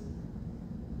sisters,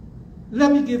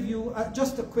 let me give you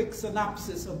just a quick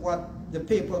synopsis of what the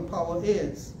papal power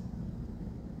is.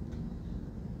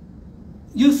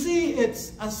 You see,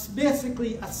 it's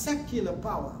basically a secular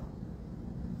power.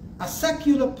 A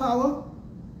secular power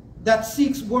that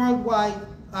seeks worldwide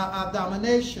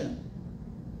domination,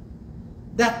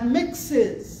 that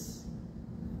mixes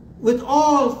with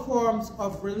all forms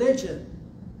of religion,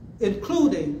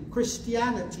 including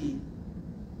Christianity,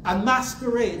 and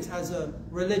masquerades as a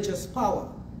religious power.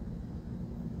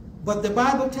 But the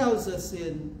Bible tells us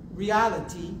in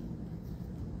reality,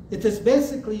 it is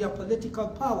basically a political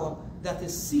power that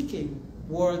is seeking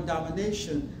world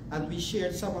domination, and we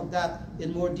shared some of that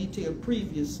in more detail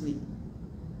previously.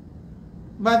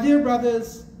 My dear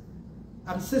brothers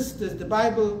and sisters, the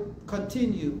Bible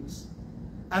continues,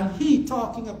 and he,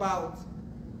 talking about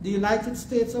the United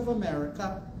States of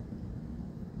America,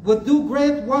 would do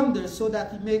great wonders so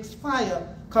that he makes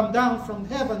fire come down from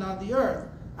heaven on the earth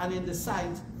and in the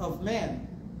sight of men.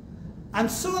 And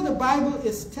so the Bible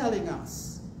is telling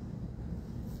us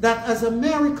that as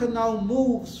America now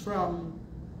moves from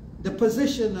the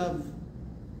position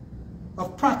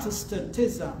of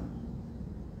Protestantism,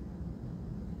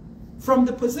 from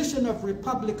the position of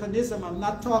republicanism, I'm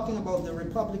not talking about the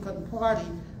Republican Party,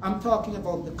 I'm talking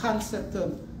about the concept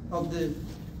of the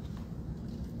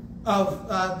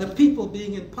people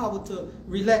being in power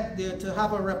to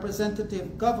have a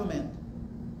representative government.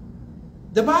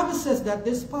 The Bible says that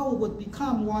this power would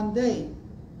become one day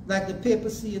like the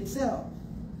papacy itself.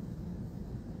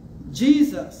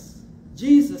 Jesus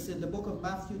in the book of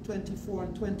Matthew 24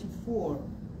 and 24,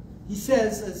 he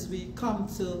says, as we come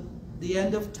to the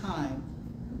end of time,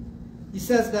 he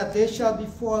says that there shall be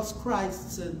false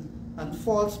Christs and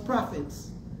false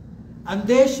prophets, and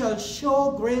they shall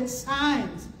show great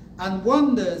signs and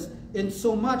wonders, in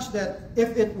so much that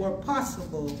if it were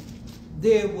possible,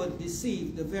 they would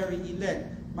deceive the very elect.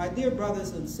 My dear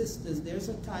brothers and sisters, there's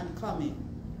a time coming,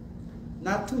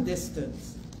 not too distant,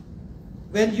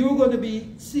 when you're going to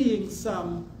be seeing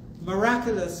some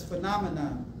miraculous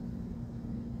phenomenon,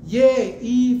 yea,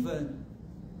 even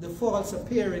the false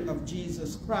appearing of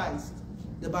Jesus Christ,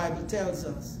 the Bible tells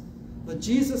us. But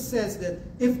Jesus says that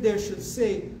if they should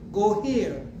say, go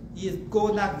here, go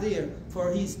not there,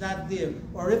 for he's not there.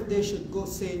 Or if they should go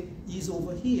say, he's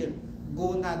over here,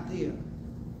 go not there.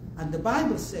 And the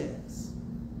Bible says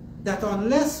that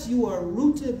unless you are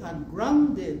rooted and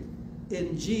grounded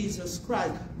in Jesus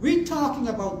Christ, we're talking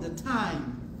about the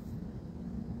time,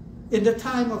 in the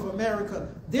time of America,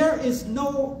 there is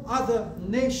no other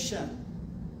nation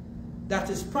that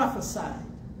is prophesied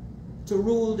to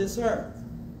rule this earth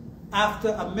after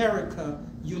America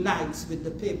unites with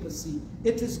the papacy.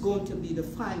 It is going to be the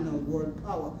final world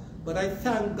power. But I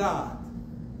thank God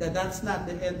that that's not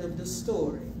the end of the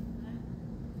story.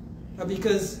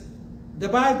 Because the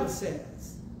Bible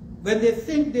says, when they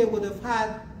think they would have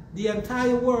had the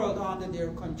entire world under their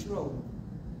control.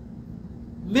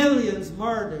 Millions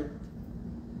murdered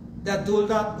that do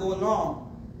not go along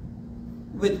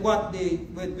with what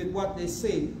they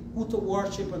say, who to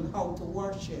worship and how to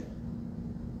worship.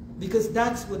 Because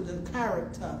that's what the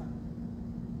character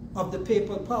of the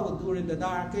papal power during the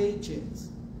Dark Ages.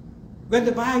 When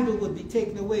the Bible would be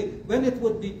taken away, when it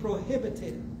would be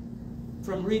prohibited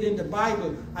from reading the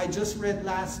Bible. I just read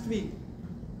last week,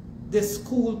 this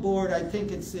school board, I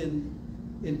think it's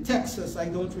in Texas, I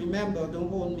don't remember, don't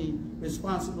hold me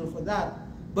responsible for that,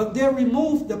 but they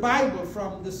removed the Bible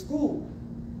from the school,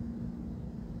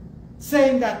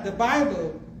 saying that the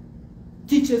Bible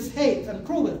teaches hate and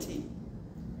cruelty.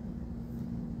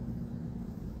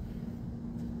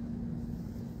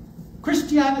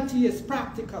 Christianity is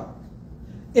practical.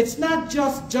 It's not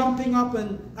just jumping up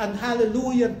and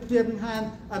hallelujah, clapping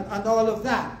hand and all of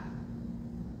that.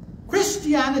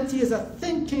 Christianity is a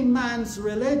thinking man's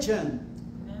religion.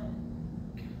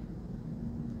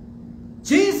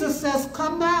 Jesus says,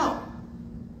 come now,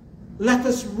 let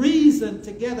us reason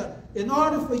together. In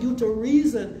order for you to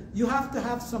reason, you have to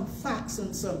have some facts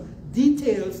and some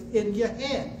details in your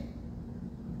head.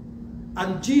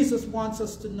 And Jesus wants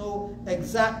us to know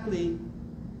exactly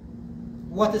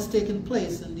what is taking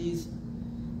place in these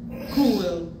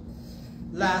cruel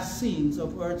last scenes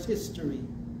of Earth's history.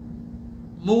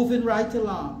 Moving right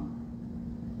along.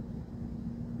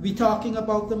 We're talking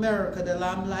about America, the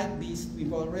lamb-like beast.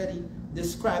 We've already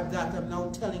described that. I'm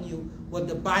now telling you what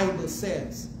the Bible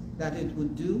says that it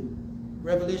would do.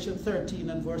 Revelation 13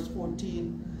 and verse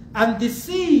 14. And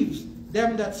deceives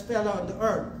them that fell on the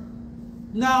earth.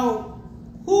 Now,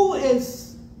 who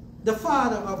is the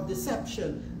father of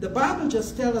deception? The Bible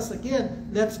just tells us again,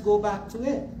 let's go back to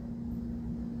it.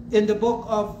 In the book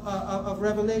of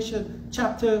Revelation,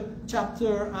 chapter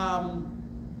 12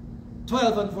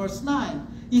 and verse 9,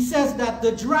 he says that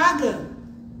the dragon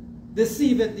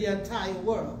deceiveth the entire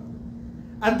world.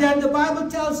 And then the Bible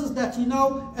tells us that,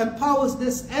 empowers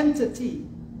this entity,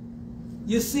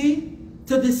 you see,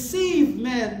 to deceive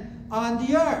men on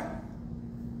the earth.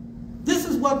 This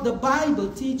is what the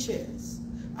Bible teaches.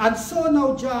 And so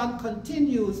now John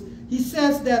continues. He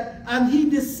says that, and he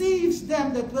deceives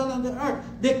them that dwell on the earth.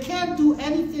 They can't do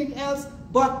anything else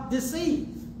but deceive.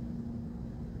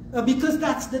 Because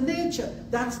that's the nature.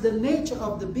 That's the nature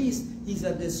of the beast. He's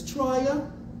a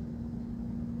destroyer.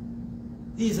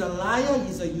 He's a liar.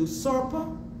 He's a usurper.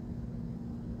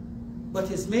 But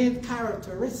his main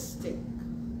characteristic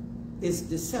is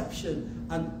deception.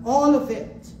 And all of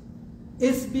it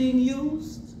is being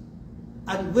used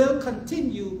and will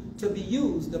continue to be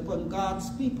used upon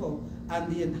God's people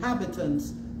and the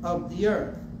inhabitants of the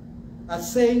earth,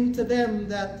 as saying to them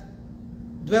that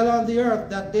dwell on the earth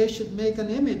that they should make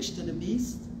an image to the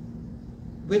beast,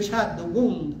 which had the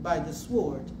wound by the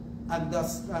sword,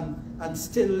 and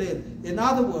still live. In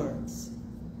other words,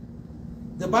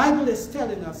 the Bible is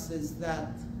telling us is that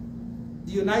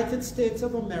the United States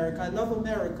of America, I love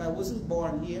America, I wasn't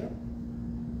born here,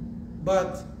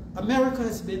 but America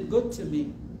has been good to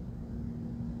me.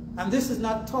 And this is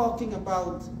not talking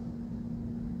about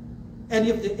any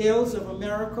of the ills of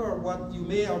America or what you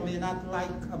may or may not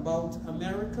like about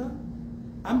America.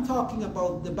 I'm talking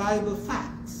about the Bible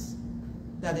facts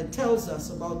that it tells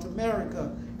us about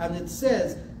America. And it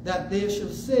says that they shall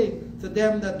say to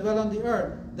them that dwell on the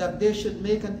earth that they should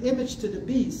make an image to the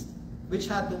beast which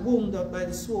had the wound by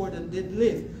the sword and did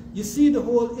live. You see, the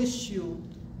whole issue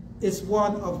is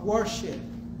one of worship.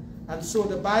 And so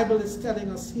the Bible is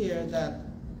telling us here that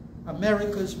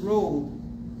America's role,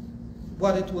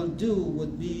 what it will do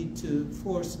would be to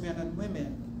force men and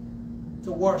women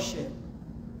to worship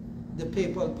the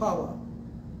papal power,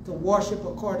 to worship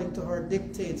according to her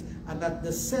dictates, and at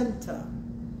the center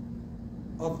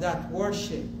of that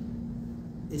worship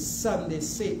is Sunday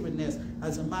sacredness.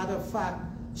 As a matter of fact,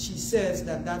 she says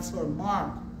that that's her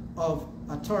mark of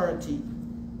authority.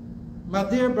 My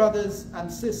dear brothers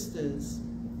and sisters,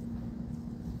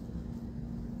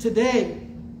 today,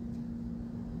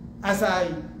 as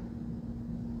I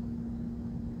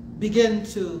begin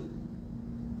to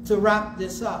wrap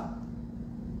this up,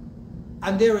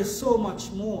 and there is so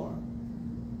much more,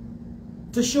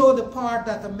 to show the part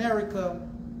that America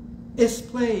is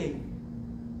playing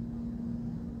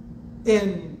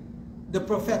in the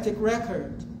prophetic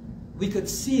record, we could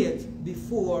see it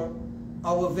before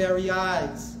our very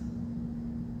eyes.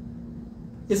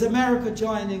 Is America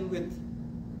joining with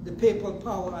the papal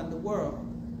power and the world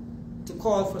to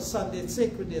call for Sunday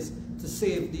sacredness to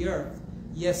save the earth?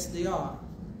 Yes, they are.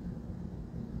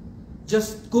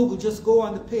 Just Google, just go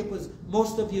on the papers,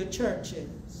 most of your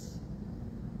churches,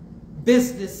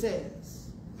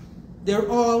 businesses, they're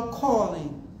all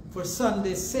calling for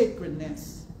Sunday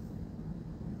sacredness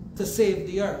to save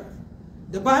the earth.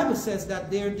 The Bible says that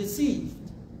they're deceived.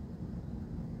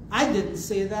 I didn't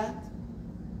say that.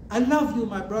 I love you,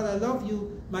 my brother. I love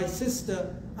you, my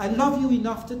sister. I love you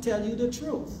enough to tell you the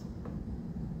truth.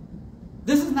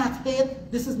 This is not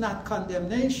hate. This is not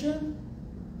condemnation.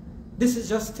 This is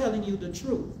just telling you the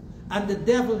truth. And the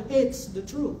devil hates the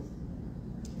truth.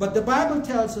 But the Bible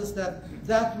tells us that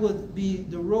that would be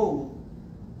the role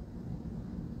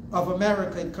of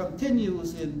America. It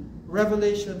continues in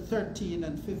Revelation 13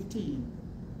 and 15.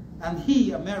 And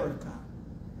he, America,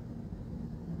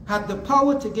 had the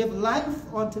power to give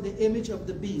life unto the image of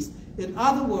the beast. In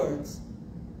other words,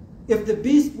 if the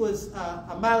beast was an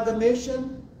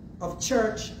amalgamation of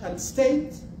church and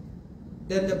state,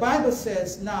 then the Bible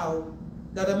says now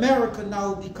that America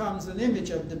now becomes an image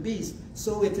of the beast.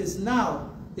 So it is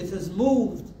now, it has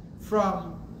moved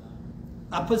from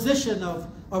a position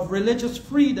of religious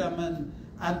freedom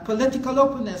and political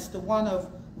openness to one of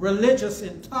religious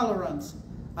intolerance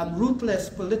and ruthless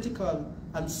political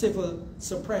and civil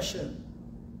suppression.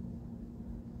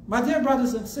 My dear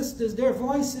brothers and sisters, there are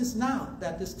voices now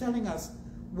that is telling us.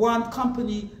 One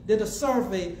company did a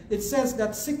survey. It says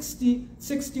that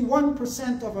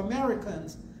 61% of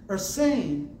Americans are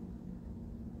saying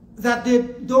that they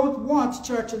don't want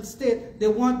church and state. They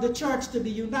want the church to be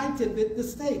united with the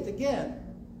state again,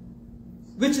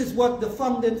 which is what the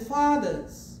founding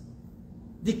fathers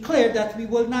declared that we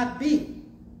will not be.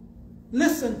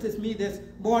 Listen to me this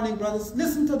morning, brothers.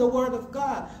 Listen to the word of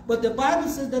God. But the Bible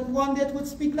says that one day it would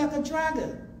speak like a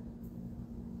dragon.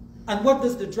 And what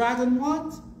does the dragon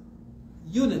want?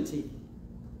 Unity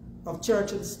of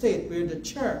church and state, where the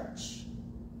church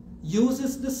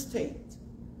uses the state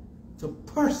to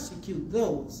persecute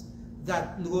those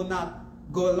that will not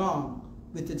go along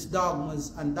with its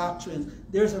dogmas and doctrines.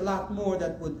 There's a lot more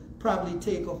that would probably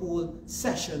take a whole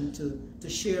session to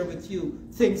share with you,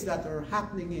 things that are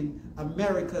happening in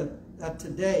America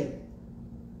today,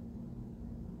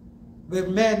 where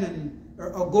men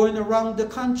are going around the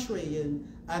country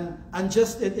and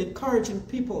just encouraging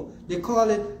people. They call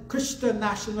it Christian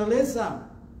nationalism,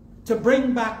 to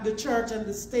bring back the church and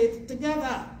the state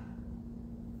together.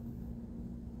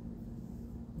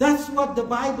 That's what the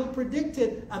Bible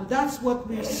predicted, and that's what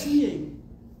we're seeing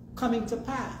coming to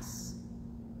pass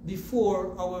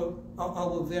before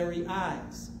our very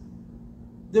eyes.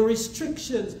 The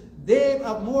restrictions, they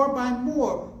are more by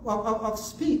more of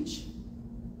speech.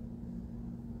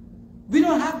 We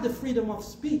don't have the freedom of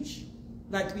speech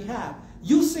like we have.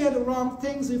 You say the wrong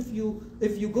things, if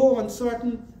you go on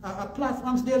certain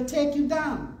platforms, they'll take you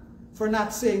down for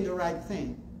not saying the right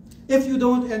thing. If you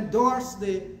don't endorse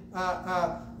the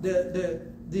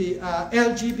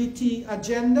LGBT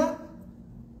agenda,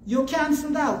 you're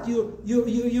canceled out.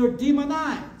 You're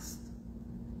demonized.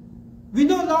 We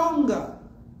no longer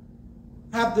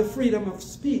have the freedom of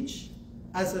speech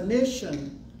as a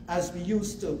nation as we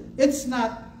used to. It's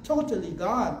not totally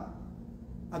gone.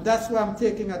 And that's why I'm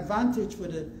taking advantage for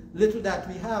the little that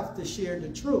we have to share the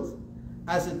truth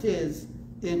as it is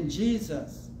in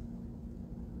Jesus.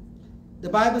 The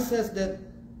Bible says that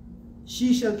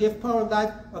she shall give power of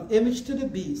life of image to the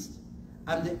beast,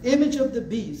 and the image of the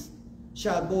beast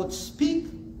shall both speak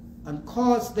and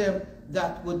cause them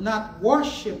that would not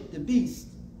worship the beast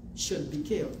should be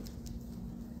killed.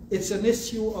 It's an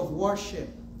issue of worship.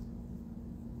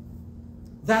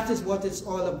 That is what it's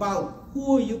all about.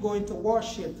 Who are you going to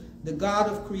worship? The God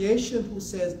of creation who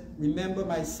says, remember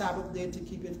my Sabbath day to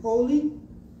keep it holy?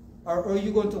 Or are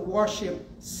you going to worship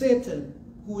Satan,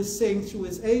 who is saying through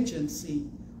his agency,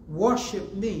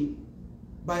 worship me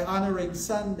by honoring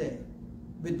Sunday,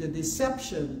 with the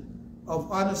deception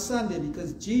of honor Sunday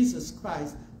because Jesus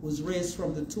Christ was raised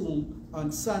from the tomb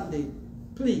on Sunday?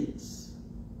 Please,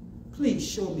 please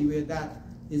show me where that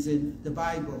is in the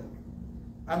Bible.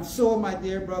 And so, my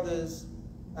dear brothers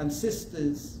and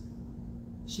sisters,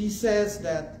 she says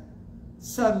that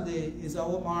Sunday is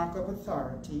our mark of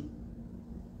authority.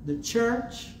 The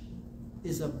church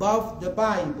is above the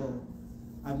Bible,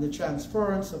 and the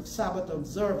transference of Sabbath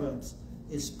observance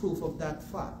is proof of that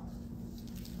fact.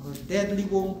 Our deadly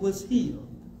wound was healed,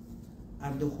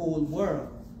 and the whole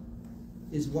world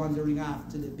is wandering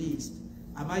after the beast.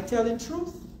 Am I telling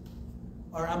truth,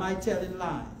 or am I telling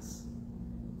lies?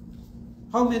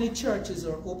 How many churches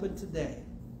are open today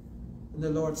on the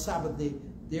Lord's Sabbath day?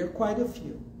 There are quite a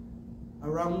few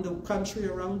around the country,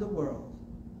 around the world.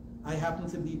 I happen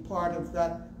to be part of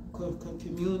that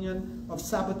communion of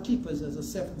Sabbath keepers as a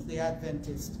Seventh-day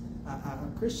Adventist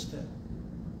Christian.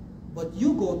 But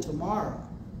you go tomorrow.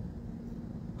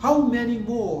 How many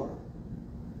more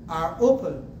are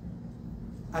open,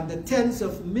 and the tens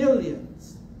of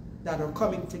millions that are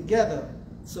coming together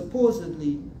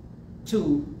supposedly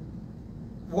to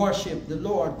worship the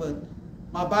Lord. But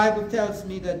my Bible tells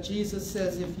me that Jesus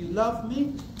says, if you love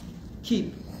me,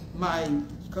 keep my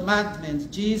commandments.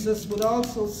 Jesus would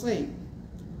also say,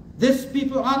 this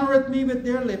people honoreth me with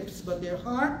their lips, but their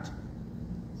heart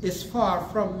is far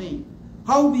from me.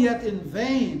 Howbeit in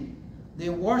vain they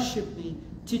worship me,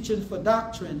 teaching for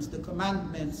doctrines the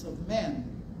commandments of men.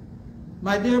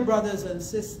 My dear brothers and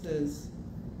sisters,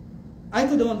 I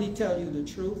could only tell you the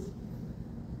truth.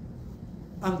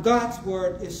 And God's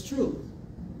word is truth.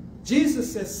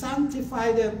 Jesus says,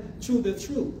 sanctify them through the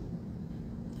truth.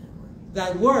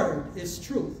 Thy word is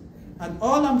truth. And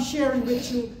all I'm sharing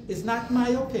with you is not my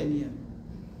opinion.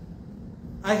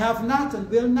 I have not and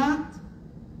will not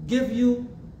give you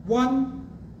one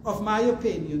of my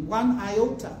opinion, one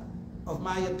iota of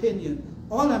my opinion.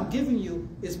 All I'm giving you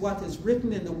is what is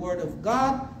written in the Word of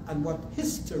God and what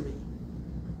history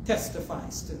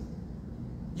testifies to.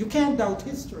 You can't doubt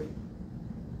history.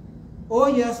 Oh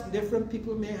yes, different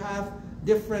people may have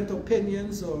different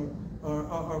opinions or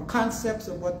concepts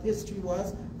of what history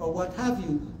was or what have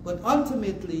you, but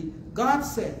ultimately God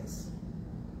says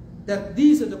that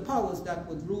these are the powers that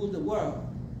would rule the world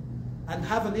and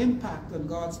have an impact on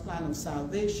God's plan of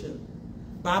salvation.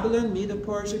 Babylon, Media,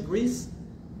 Persia, Greece,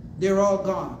 they're all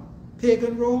gone.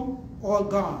 Pagan Rome, all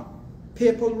gone.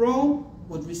 Papal Rome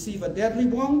would receive a deadly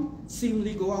wound,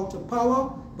 seemingly go out of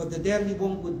power, but the deadly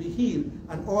wound would be healed,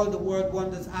 and all the world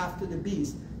wonders after the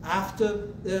beast. After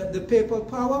the papal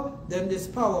power, then this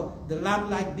power, the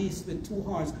lamb-like beast with two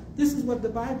horns. This is what the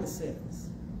Bible says.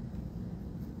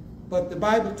 But the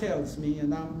Bible tells me,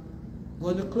 and I'm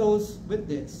going to close with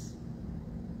this.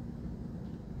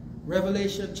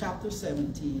 Revelation chapter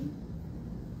 17.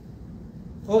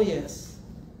 Oh yes.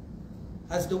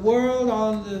 As the world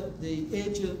under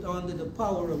the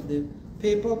power of the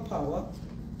papal power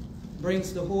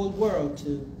brings the whole world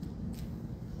to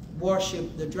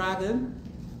worship the dragon,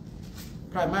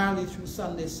 primarily through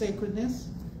Sunday sacredness,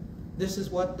 this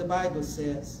is what the Bible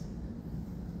says.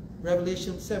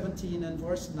 Revelation 17 and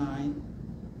verse 9.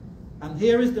 And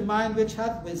here is the mind which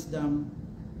hath wisdom.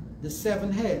 The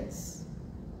 7 heads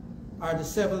are the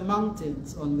 7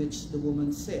 mountains on which the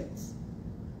woman sits.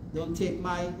 Don't take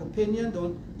my opinion.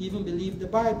 Don't even believe the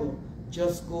Bible.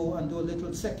 Just go and do a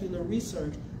little secular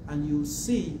research and you'll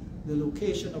see the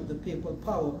location of the papal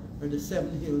power, or the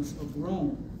 7 hills of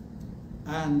Rome.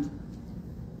 And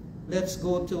let's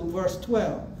go to verse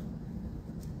 12.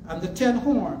 And the 10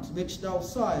 horns which thou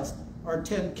sawest are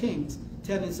 10 kings.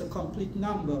 10 is a complete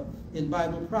number in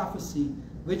Bible prophecy,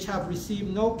 which have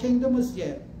received no kingdom as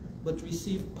yet, but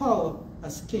receive power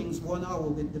as kings 1 hour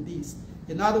with the beast.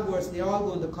 In other words, they're all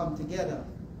going to come together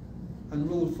and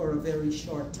rule for a very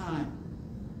short time.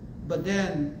 But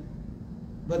then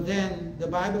the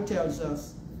Bible tells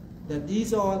us that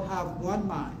these all have one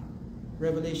mind.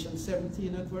 Revelation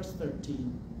 17 and verse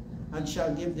 13. And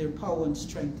shall give their power and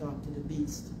strength unto the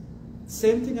beast.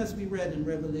 Same thing as we read in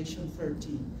Revelation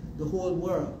 13. The whole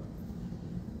world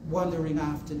wandering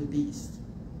after the beast.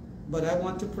 But I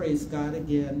want to praise God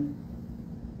again.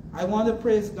 I want to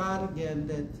praise God again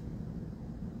that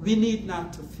we need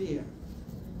not to fear.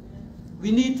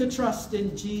 We need to trust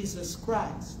in Jesus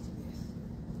Christ.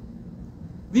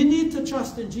 We need to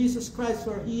trust in Jesus Christ,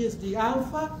 for he is the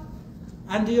Alpha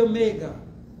and the Omega.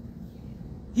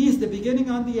 He is the beginning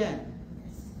and the end.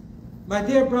 My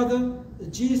dear brother,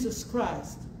 Jesus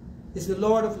Christ is the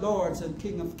Lord of Lords and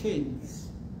King of Kings.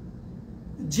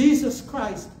 Jesus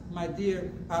Christ, my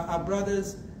dear our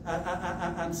brothers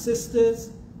and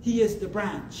sisters, he is the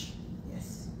branch.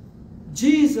 Yes.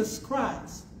 Jesus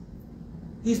Christ,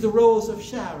 he's the rose of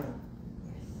Sharon.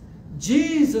 Yes.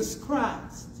 Jesus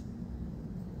Christ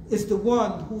is the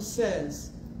one who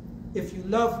says, if you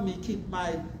love me, keep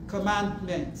my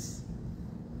commandments.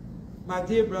 My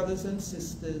dear brothers and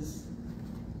sisters,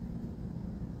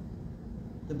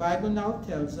 the Bible now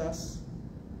tells us,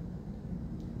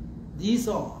 these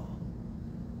all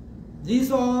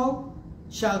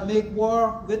shall make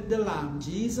war with the Lamb.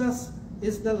 Jesus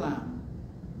is the Lamb,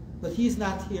 but he's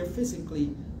not here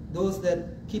physically. Those that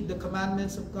keep the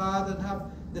commandments of God and have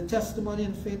the testimony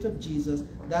and faith of Jesus,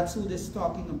 that's who this is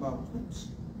talking about.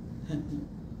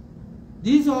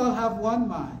 These all have one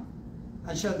mind,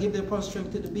 and shall give their power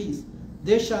strength to the beast.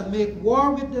 They shall make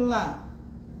war with the Lamb,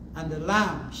 and the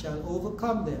Lamb shall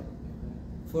overcome them,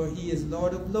 for he is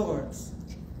Lord of Lords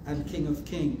and King of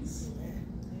Kings.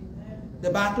 Amen.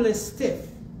 The battle is stiff.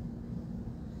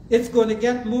 It's going to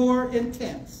get more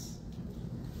intense.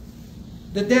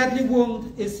 The deadly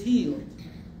wound is healed.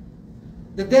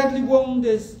 The deadly wound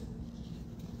is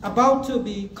about to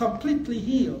be completely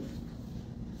healed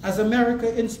as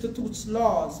America institutes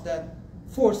laws that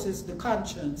forces the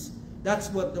conscience. That's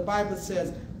what the Bible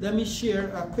says. Let me share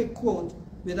a quick quote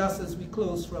with us as we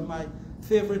close from my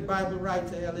favorite Bible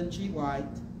writer, Ellen G. White,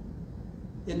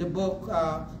 in the book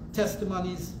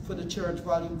Testimonies for the Church,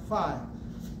 Volume 5.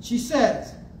 She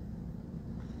says,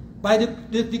 by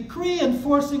the decree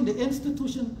enforcing the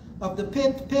institution of the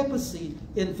papacy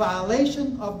in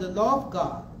violation of the law of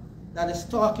God, that is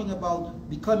talking about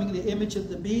becoming the image of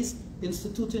the beast,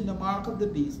 instituting the mark of the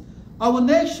beast, our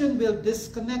nation will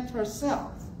disconnect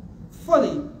herself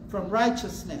fully from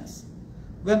righteousness.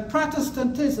 When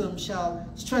Protestantism shall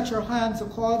stretch her hands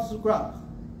across the ground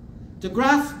to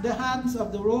grasp the hands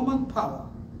of the Roman power,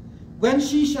 when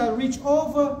she shall reach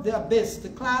over the abyss to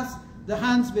clasp the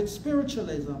hands with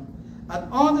spiritualism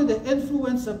and honor the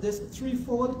influence of this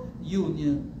threefold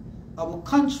union, our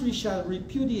country shall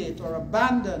repudiate or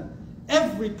abandon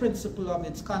every principle of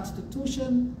its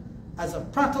constitution as a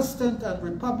Protestant and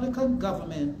Republican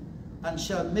government, and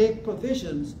shall make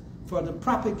provisions for the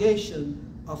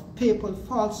propagation of papal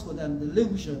falsehood and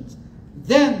delusions.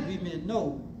 Then we may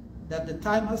know that the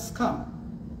time has come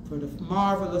for the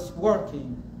marvelous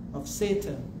working of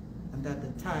Satan, and that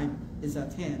the time is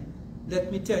at hand.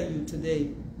 Let me tell you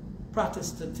today,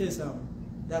 Protestantism,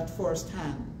 that first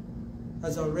hand,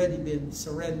 has already been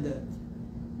surrendered.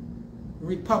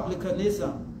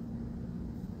 Republicanism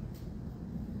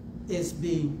is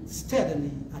being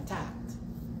steadily attacked.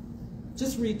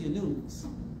 Just read your news.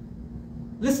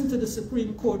 Listen to the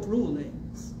Supreme Court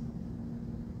rulings.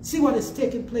 See what is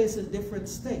taking place in different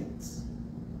states.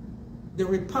 The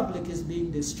republic is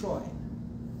being destroyed.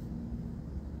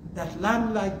 That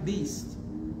lamb-like beast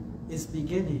is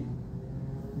beginning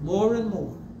more and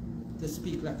more to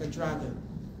speak like a dragon.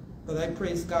 But I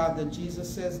praise God that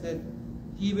Jesus says that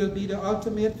he will be the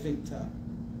ultimate victor.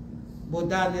 Both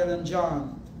Daniel and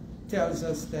John tells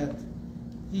us that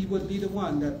he would be the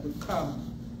one that would come.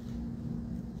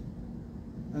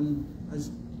 And as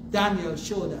Daniel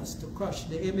showed us, to crush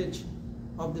the image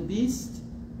of the beast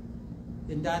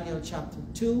in Daniel chapter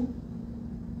 2,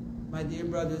 my dear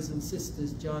brothers and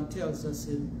sisters, John tells us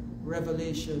in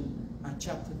Revelation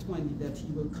chapter 20 that he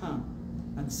will come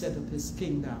and set up his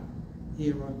kingdom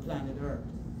here on planet Earth.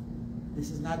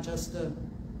 This is not just a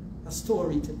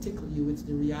story to tickle you, it's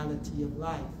the reality of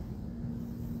life.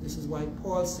 This is why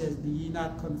Paul says, be ye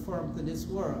not conformed to this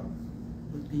world,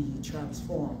 but be ye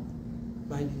transformed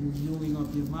by the renewing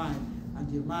of your mind.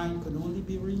 And your mind can only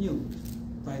be renewed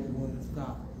by the word of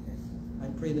God. I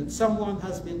pray that someone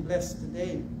has been blessed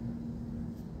today,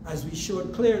 as we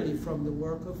showed clearly from the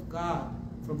work of God,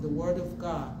 from the word of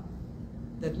God,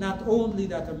 that not only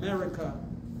that America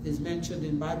is mentioned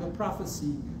in Bible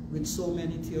prophecy, which so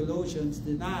many theologians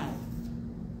deny,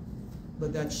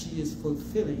 but that she is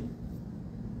fulfilling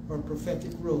her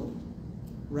prophetic role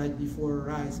right before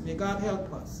her eyes. May God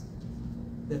help us,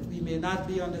 that we may not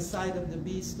be on the side of the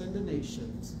beast and the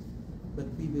nations, but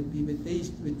we will be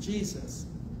with Jesus,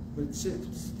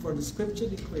 for the scripture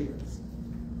declares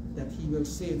that he will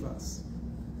save us.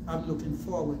 I'm looking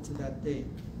forward to that day.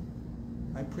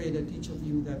 I pray that each of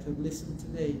you that have listened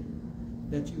today,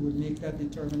 that you will make that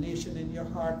determination in your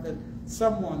heart that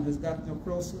someone has gotten a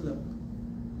closer look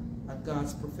at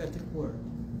God's prophetic word,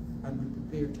 and be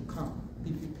prepared to come.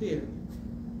 Be prepared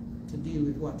to deal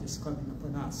with what is coming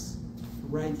upon us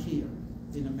right here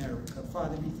in America.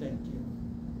 Father, we thank you.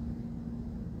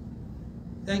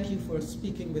 Thank you for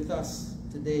speaking with us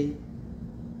today,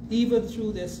 even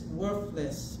through this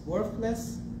worthless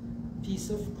piece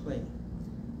of clay.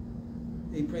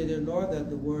 We pray, dear Lord, that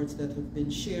the words that have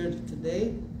been shared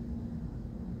today,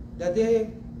 that they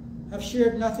have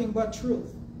shared nothing but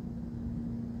truth.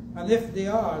 And if they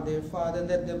are, dear Father,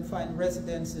 let them find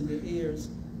residence in the ears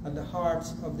and the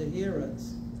hearts of the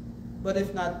hearers. But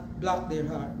if not, block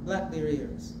their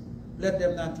ears. Let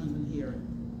them not even hear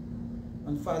it.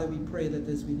 And Father, we pray that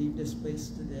as we leave this place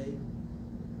today,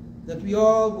 that we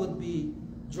all would be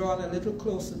drawn a little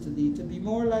closer to thee, to be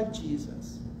more like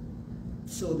Jesus,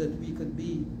 so that we could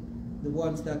be the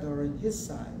ones that are in his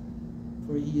side,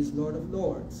 for he is Lord of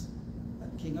lords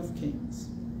and King of kings.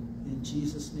 In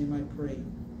Jesus' name I pray,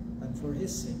 and for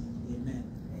his sake, amen.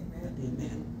 Amen. And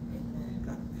amen. Amen.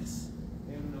 God bless.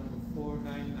 Hymn number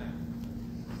 499.